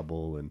having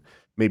trouble, and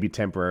maybe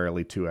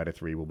temporarily 2 out of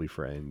 3 will be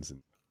friends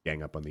and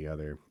gang up on the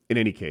other. In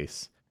any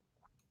case,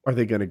 are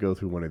they going to go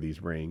through one of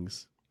these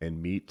rings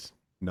and meet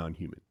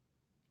non-human?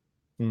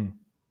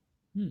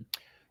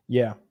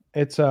 Yeah,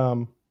 it's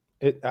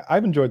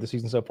I've enjoyed the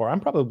season so far. I'm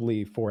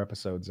probably 4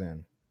 episodes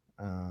in.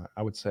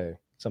 I would say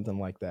something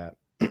like that.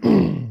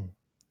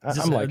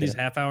 Are these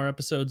half-hour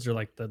episodes or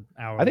like the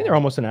hour? I think they're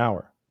almost an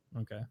hour.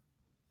 Okay.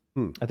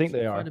 I think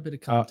they are. Quite a bit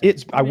of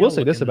content. I will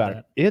say this about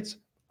it. It's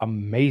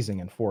amazing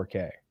in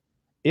 4K.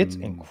 It's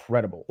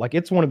incredible. Like,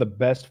 it's one of the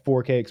best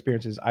 4K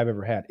experiences I've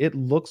ever had. It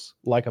looks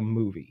like a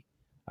movie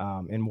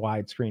in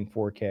widescreen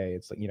 4K.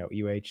 It's like,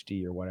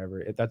 UHD or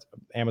whatever. That's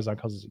Amazon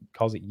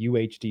calls it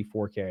UHD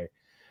 4K.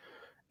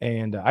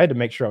 And I had to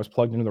make sure I was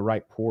plugged into the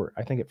right port.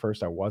 I think at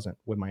first I wasn't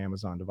with my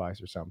Amazon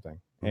device or something.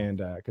 And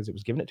because it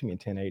was giving it to me in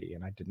 1080,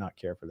 and I did not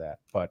care for that.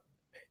 But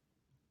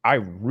I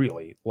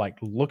really like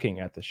looking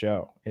at the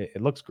show.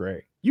 It looks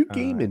great. You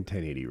game in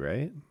 1080,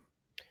 right?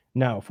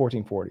 No,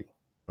 1440.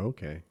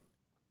 Okay.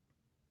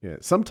 Yeah,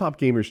 some top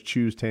gamers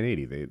choose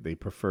 1080. They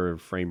prefer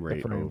frame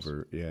rate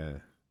over.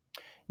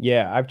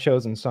 Yeah, I've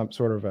chosen some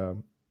sort of a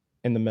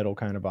in the middle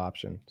kind of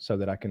option so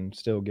that I can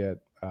still get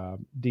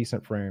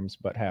decent frames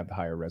but have the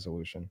higher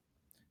resolution.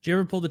 Did you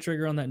ever pull the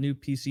trigger on that new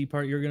PC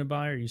part you were going to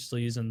buy, or are you still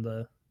using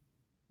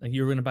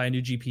you were going to buy a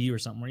new GPU or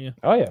something, were you?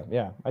 Oh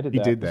yeah, I did that.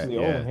 He did This that, is the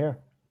old one here.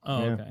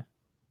 Oh, Yeah. okay.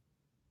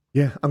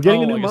 Yeah, I'm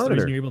getting a new I guess the reason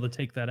monitor. you're able to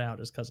take that out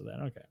is because of that.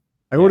 Okay.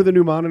 I ordered the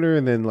new monitor,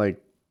 and then like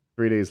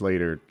 3 days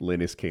later,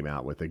 Linus came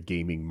out with a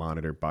gaming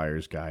monitor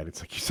buyer's guide.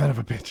 It's like, you son of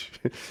a bitch.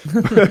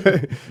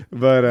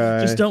 but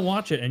just don't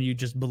watch it, and you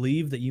just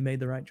believe that you made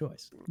the right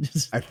choice.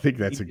 I think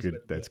that's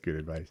good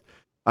advice.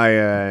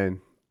 I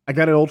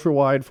got an ultra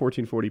wide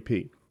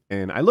 1440p,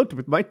 and I looked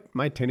with my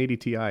 1080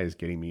 Ti is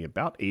getting me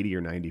about 80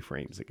 or 90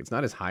 frames. Like, it's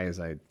not as high as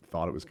I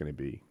thought it was going to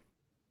be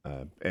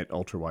at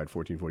ultra wide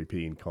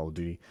 1440p in Call of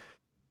Duty.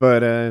 But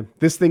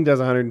this thing does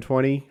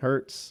 120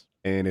 hertz,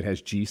 and it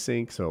has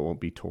G-Sync, so it won't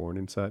be torn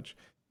and such.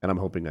 And I'm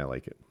hoping I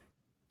like it.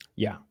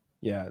 Yeah.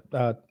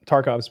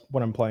 Tarkov's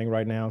what I'm playing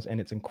right now,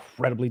 and it's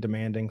incredibly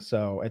demanding.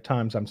 So at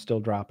times I'm still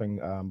dropping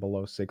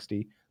below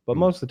 60, but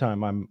most of the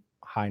time I'm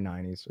high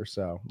 90s or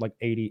so, like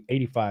 80,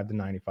 85 to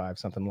 95,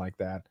 something like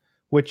that.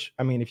 Which,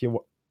 I mean, if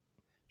you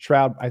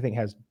Shroud, I think,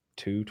 has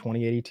 2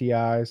 2080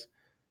 Ti's.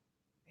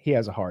 He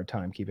has a hard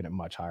time keeping it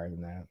much higher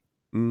than that.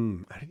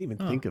 I didn't even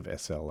think of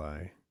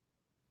SLI.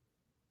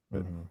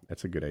 But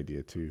that's a good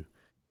idea too.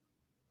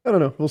 I don't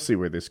know. We'll see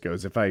where this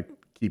goes. If I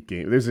keep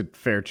gaming, there's a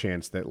fair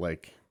chance that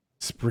like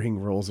spring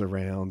rolls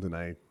around and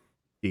I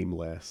game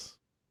less.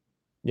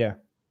 Yeah.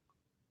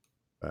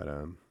 But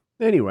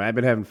anyway, I've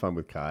been having fun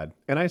with COD,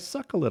 and I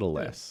suck a little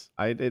less.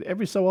 I did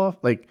every so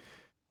often. Like,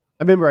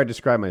 I remember I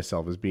described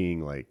myself as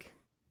being like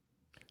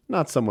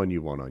not someone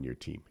you want on your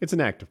team. It's an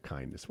act of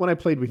kindness. When I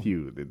played with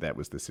you, that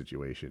was the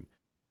situation.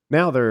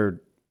 Now they're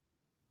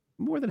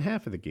more than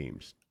half of the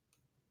games.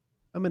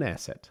 I'm an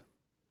asset.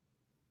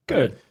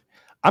 Good.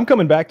 I'm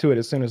coming back to it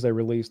as soon as they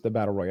release the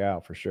Battle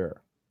Royale for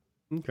sure.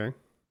 Okay.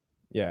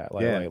 Yeah,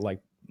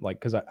 like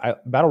because I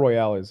Battle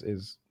Royale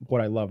is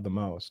what I love the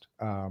most.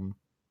 I'm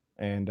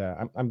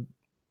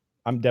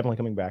definitely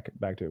coming back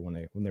to it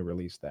when they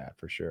release that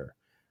for sure.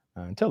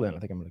 Until then, I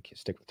think I'm going to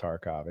stick with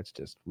Tarkov. It's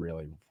just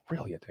really,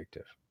 really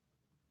addictive.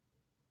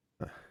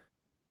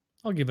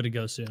 I'll give it a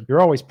go soon.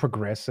 You're always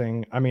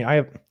progressing. I mean,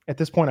 at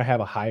this point I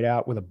have a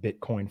hideout with a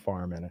Bitcoin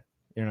farm in it.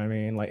 You know what I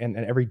mean? Like, and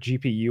every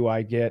GPU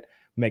I get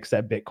makes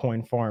that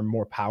Bitcoin farm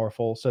more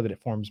powerful so that it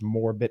forms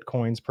more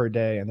Bitcoins per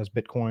day. And those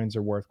Bitcoins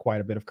are worth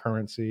quite a bit of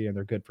currency, and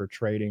they're good for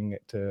trading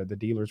to the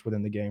dealers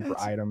within the game for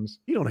items.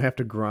 You don't have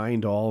to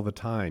grind all the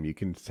time. You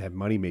can have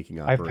money-making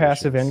I operations. have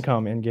passive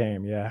income in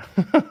game, yeah.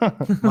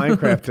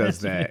 Minecraft does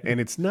that, and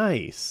it's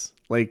nice.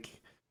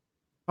 Like,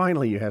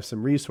 finally you have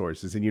some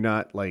resources, and you're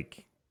not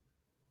like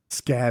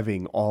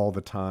scavenging all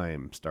the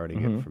time, starting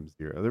Mhm. it from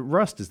zero. The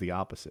Rust is the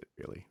opposite,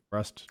 really.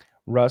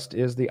 Rust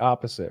is the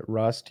opposite.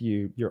 Rust,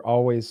 you're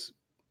always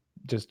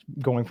just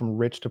going from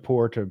rich to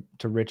poor to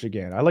rich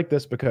again. I like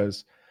this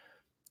because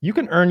you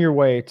can earn your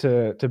way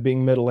to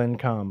being middle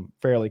income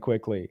fairly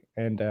quickly,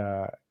 and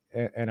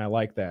I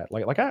like that.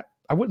 Like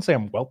I wouldn't say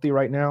I'm wealthy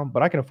right now,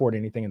 but I can afford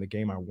anything in the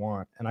game I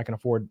want, and I can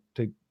afford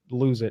to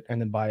lose it and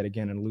then buy it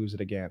again and lose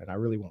it again, and I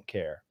really won't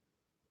care.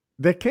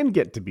 That can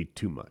get to be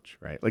too much,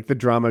 right? Like the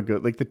drama,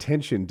 like the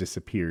tension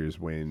disappears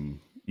when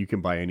you can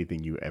buy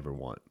anything you ever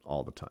want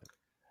all the time.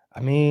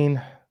 I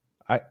mean,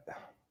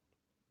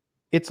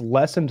 it's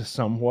lessened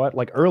somewhat.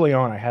 Like early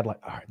on, I had like,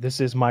 all right, this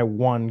is my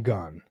one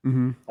gun.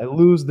 Mm-hmm. I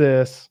lose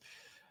this,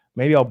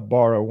 maybe I'll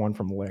borrow one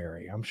from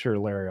Larry. I'm sure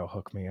Larry will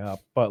hook me up.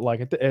 But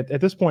like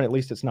at this point, at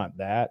least it's not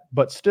that.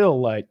 But still,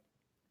 like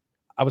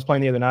I was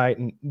playing the other night,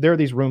 and there are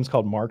these rooms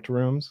called marked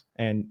rooms,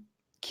 and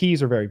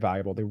keys are very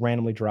valuable. They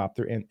randomly drop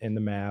in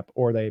the map,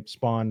 or they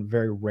spawn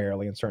very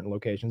rarely in certain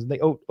locations. They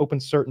open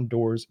certain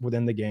doors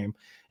within the game,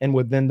 and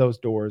within those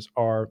doors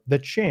are the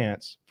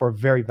chance for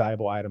very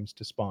valuable items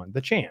to spawn.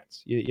 The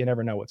chance, you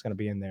never know what's going to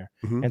be in there.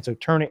 Mhm. And so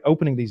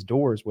opening these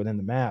doors within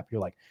the map,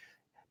 you're like,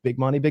 big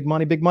money, big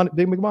money, big money,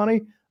 big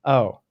money.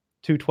 Oh,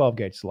 2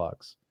 12-gauge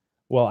slugs.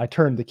 Well, I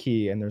turned the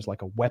key, and there's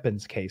like a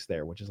weapons case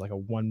there, which is like a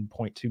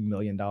 $1.2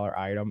 million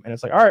item. And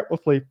it's like, all right,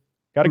 let's leave.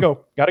 Gotta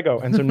go.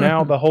 And so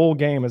now the whole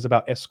game is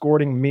about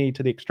escorting me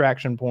to the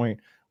extraction point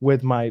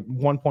with my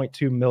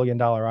 $1.2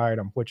 million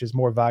item, which is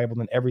more valuable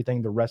than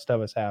everything the rest of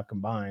us have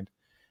combined.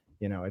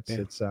 You know,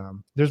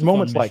 there's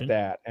moments like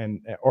that.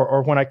 And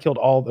or when I killed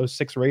all those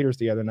 6 raiders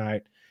the other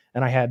night,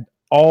 and I had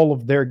all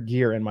of their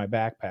gear in my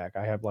backpack.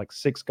 I have like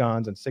 6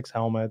 guns and 6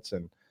 helmets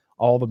and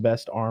all the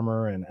best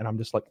armor, and I'm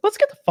just like, let's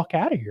get the fuck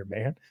out of here,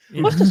 man.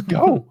 Let's just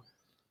go.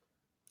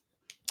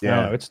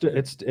 Yeah, No,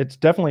 it's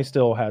definitely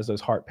still has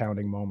those heart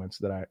pounding moments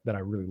that I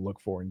really look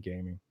for in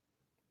gaming.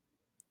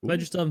 Glad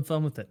you're still having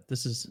fun with it.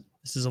 This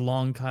is a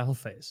long Kyle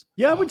phase.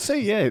 yeah. I would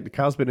say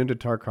Kyle's been into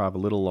Tarkov a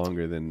little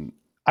longer than.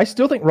 I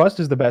still think Rust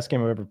is the best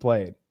game I've ever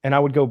played, and I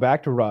would go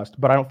back to Rust,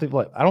 but I don't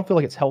feel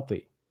like it's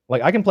healthy.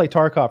 Like I can play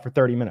Tarkov for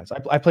 30 minutes.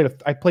 I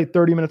played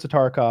 30 minutes of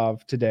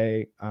Tarkov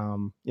today.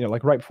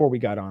 Like right before we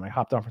got on, I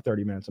hopped on for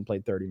 30 minutes and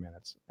played 30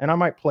 minutes, and I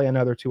might play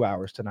another 2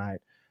 hours tonight.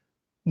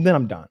 Then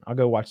I'm done. I'll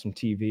go watch some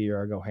TV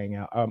or I'll go hang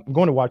out. I'm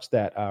going to watch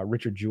that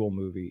Richard Jewell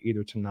movie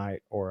either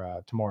tonight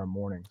or tomorrow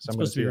morning. So It's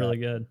supposed to be really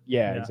good.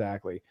 Yeah,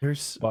 exactly.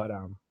 There's But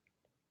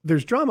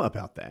drama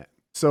about that.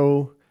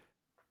 So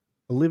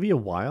Olivia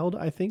Wilde,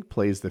 I think,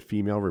 plays the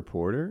female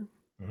reporter.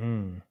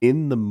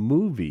 In the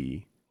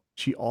movie,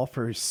 she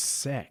offers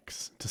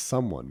sex to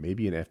someone,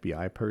 maybe an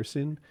FBI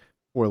person,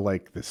 or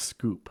like the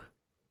scoop.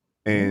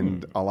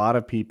 And a lot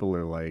of people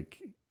are like,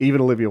 even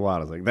Olivia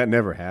Wilde is like, that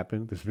never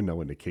happened. There's been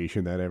no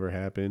indication that ever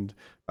happened.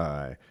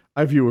 I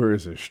view her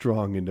as a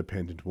strong,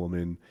 independent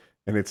woman.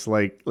 And it's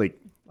like a lot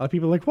of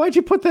people are like, why'd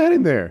you put that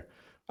in there?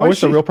 I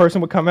wish the real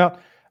person would come out.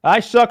 I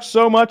suck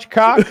so much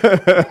cock.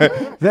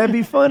 That'd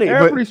be funny.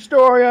 Every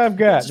story I've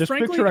got, just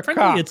frankly, picture a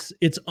cock.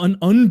 It's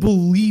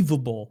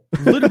unbelievable.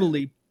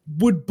 Literally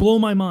would blow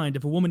my mind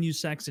if a woman used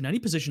sex in any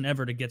position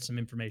ever to get some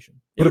information.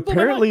 But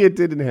apparently it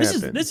didn't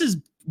happen. This is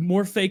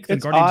more fake than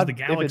It's Guardians of odd the if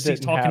it Galaxy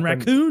didn't talking happen,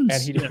 raccoons.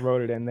 And he just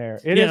wrote it in there.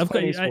 Yeah, of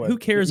course, who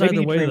cares Maybe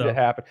either he way, dreamed though? it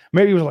happened.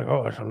 Maybe he was like,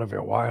 "Oh, it's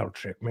Olivia Wilde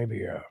chick.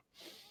 Maybe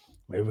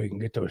we can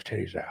get those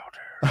titties out."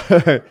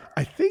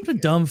 I think It's a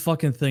dumb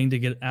fucking thing to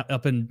get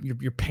up in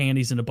your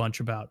panties in a bunch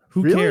about.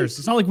 Who Really? cares?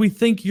 It's not like we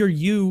think you're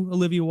you,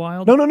 Olivia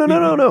Wilde.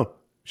 No.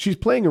 She's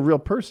playing a real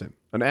person,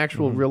 an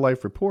actual real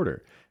life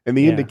reporter. And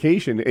the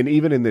indication, and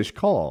even in this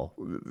call,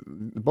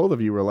 both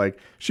of you were like,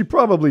 she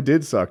probably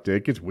did suck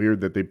dick. It's weird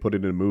that they put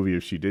it in a movie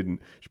if she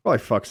didn't. She probably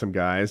fucked some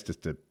guys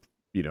just to,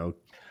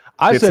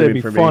 I get said some it'd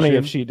be funny information.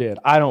 if she did.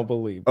 I don't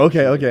believe.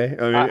 Okay. I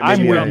mean, I'm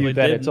maybe with not. you They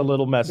that didn't, it's a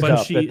little messed but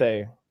up she- that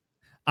they.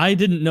 I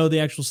didn't know the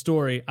actual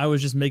story. I was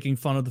just making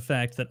fun of the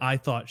fact that I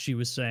thought she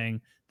was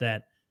saying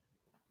that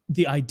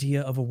the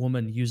idea of a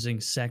woman using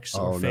sex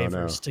or Oh, no,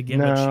 favors no. to get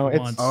No, what she it's-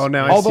 wants. Oh,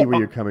 now I Although- see where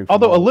you're coming from.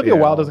 Although Olivia Yeah.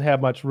 Wilde doesn't have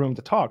much room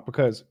to talk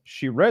because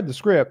she read the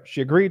script,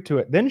 she agreed to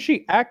it, then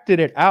she acted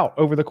it out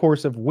over the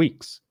course of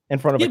weeks in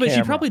front of Yeah, a but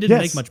camera. she probably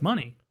didn't Yes. make much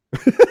money.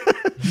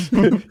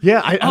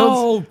 Yeah, I don't.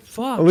 Oh,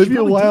 fuck. she Olivia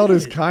probably Wilde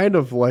is did. kind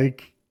of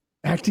like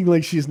acting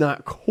like she's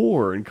not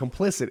core and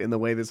complicit in the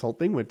way this whole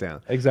thing went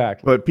down.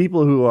 Exactly. But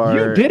people who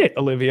are You did it,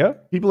 Olivia.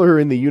 people who are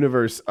in the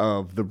universe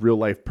of the real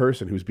life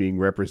person who's being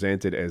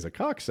represented as a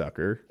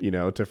cocksucker,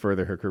 to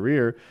further her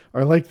career,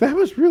 are like, that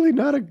was really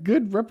not a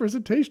good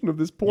representation of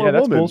this poor Yeah,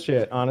 that's woman.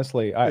 bullshit.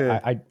 Honestly, Yeah.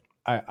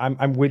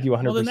 I'm with you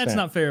 100%. Well, then that's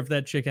not fair if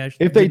that chick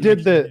actually. If they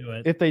didn't did actually do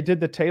it. if they did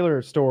the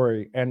Taylor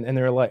story and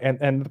they're like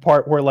and the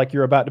part where like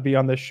you're about to be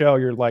on this show,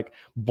 you're like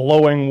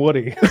blowing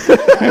Woody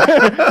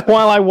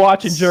while I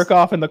watch and jerk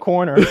off in the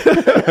corner.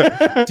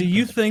 Do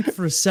you think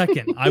for a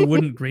second I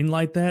wouldn't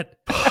greenlight that?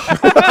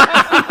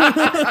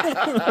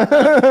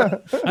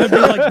 I'd be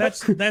like,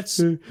 that's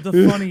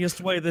the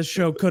funniest way this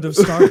show could have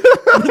started.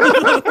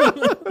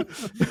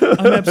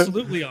 I'm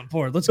absolutely on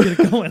board. Let's get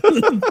it going.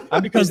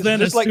 Because it's then,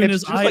 just as like- soon it's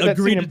as just I like that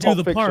agree scene to in do Pulp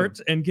the Fiction. part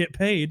and get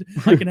paid,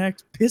 I can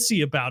act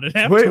pissy about it.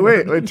 Wait,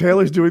 Afterward. wait.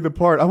 Taylor's doing the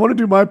part. I want to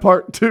do my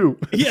part too.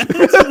 Yeah,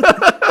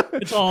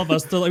 it's all of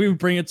us. So, like, we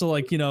bring it to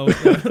like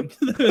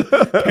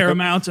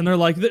Paramount, and they're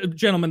like,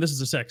 "Gentlemen, this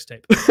is a sex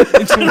tape."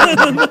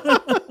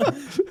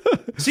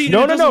 See,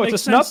 No, it no, doesn't no, make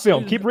it's a snuff sense.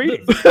 film. Keep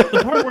reading.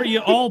 The part where you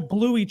all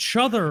blew each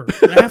other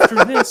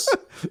after this.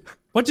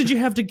 What did you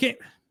have to get?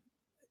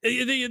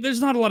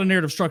 There's not a lot of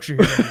narrative structure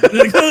here.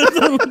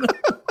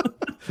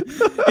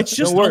 It's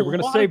just Don't worry, a we're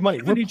gonna lot save of money.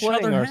 giving We're each other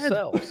playing head.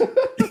 ourselves.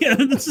 Yeah,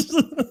 that's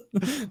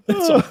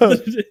all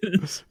that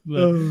it is.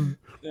 But,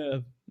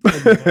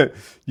 yeah.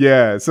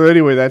 Yeah. So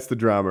anyway, that's the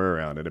drama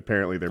around it.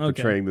 Apparently, they're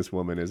Okay. portraying this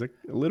woman as a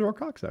literal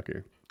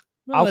cocksucker.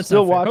 Well, I'll that's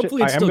still not fair. watch it.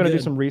 Hopefully I it's am still going to do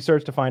good. some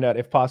research to find out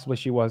if possibly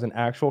she was an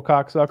actual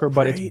cocksucker,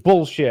 but Right. it's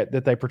bullshit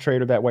that they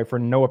portrayed her that way for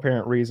no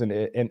apparent reason,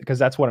 and because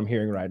that's what I'm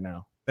hearing right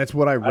now. That's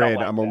what I don't read.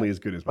 like I'm that. only as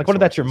good as my Like, what if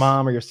that's your sources.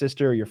 mom or your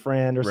sister or your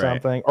friend or Right.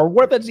 something, or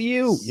what if that's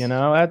you? You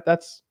know,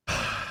 that's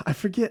I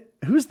forget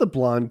who's the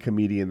blonde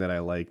comedian that I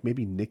like.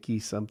 Maybe Nikki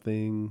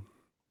something.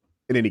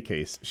 In any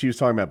case, she was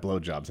talking about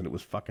blowjobs, and it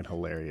was fucking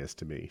hilarious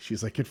to me.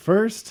 She's like, at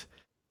first,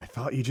 I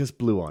thought you just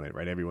blew on it,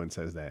 right? Everyone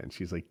says that, and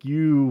she's like,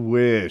 you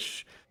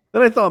wish.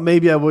 Then I thought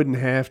maybe I wouldn't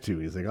have to.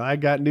 He's like, I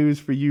got news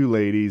for you,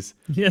 ladies.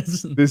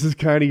 Yes. This is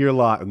kind of your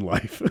lot in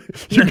life.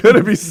 You're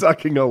gonna be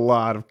sucking a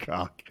lot of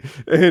cock.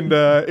 And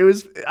it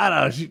was, I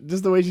don't know,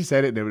 just the way she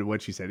said it and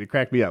what she said, it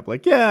cracked me up.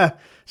 Like, yeah,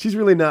 she's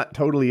really not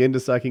totally into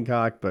sucking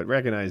cock, but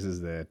recognizes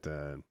that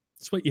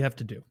That's what you have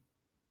to do.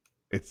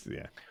 it's,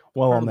 yeah.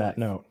 well. Part On of that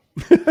note,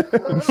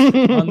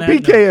 On that note,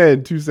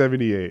 PKN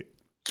 278.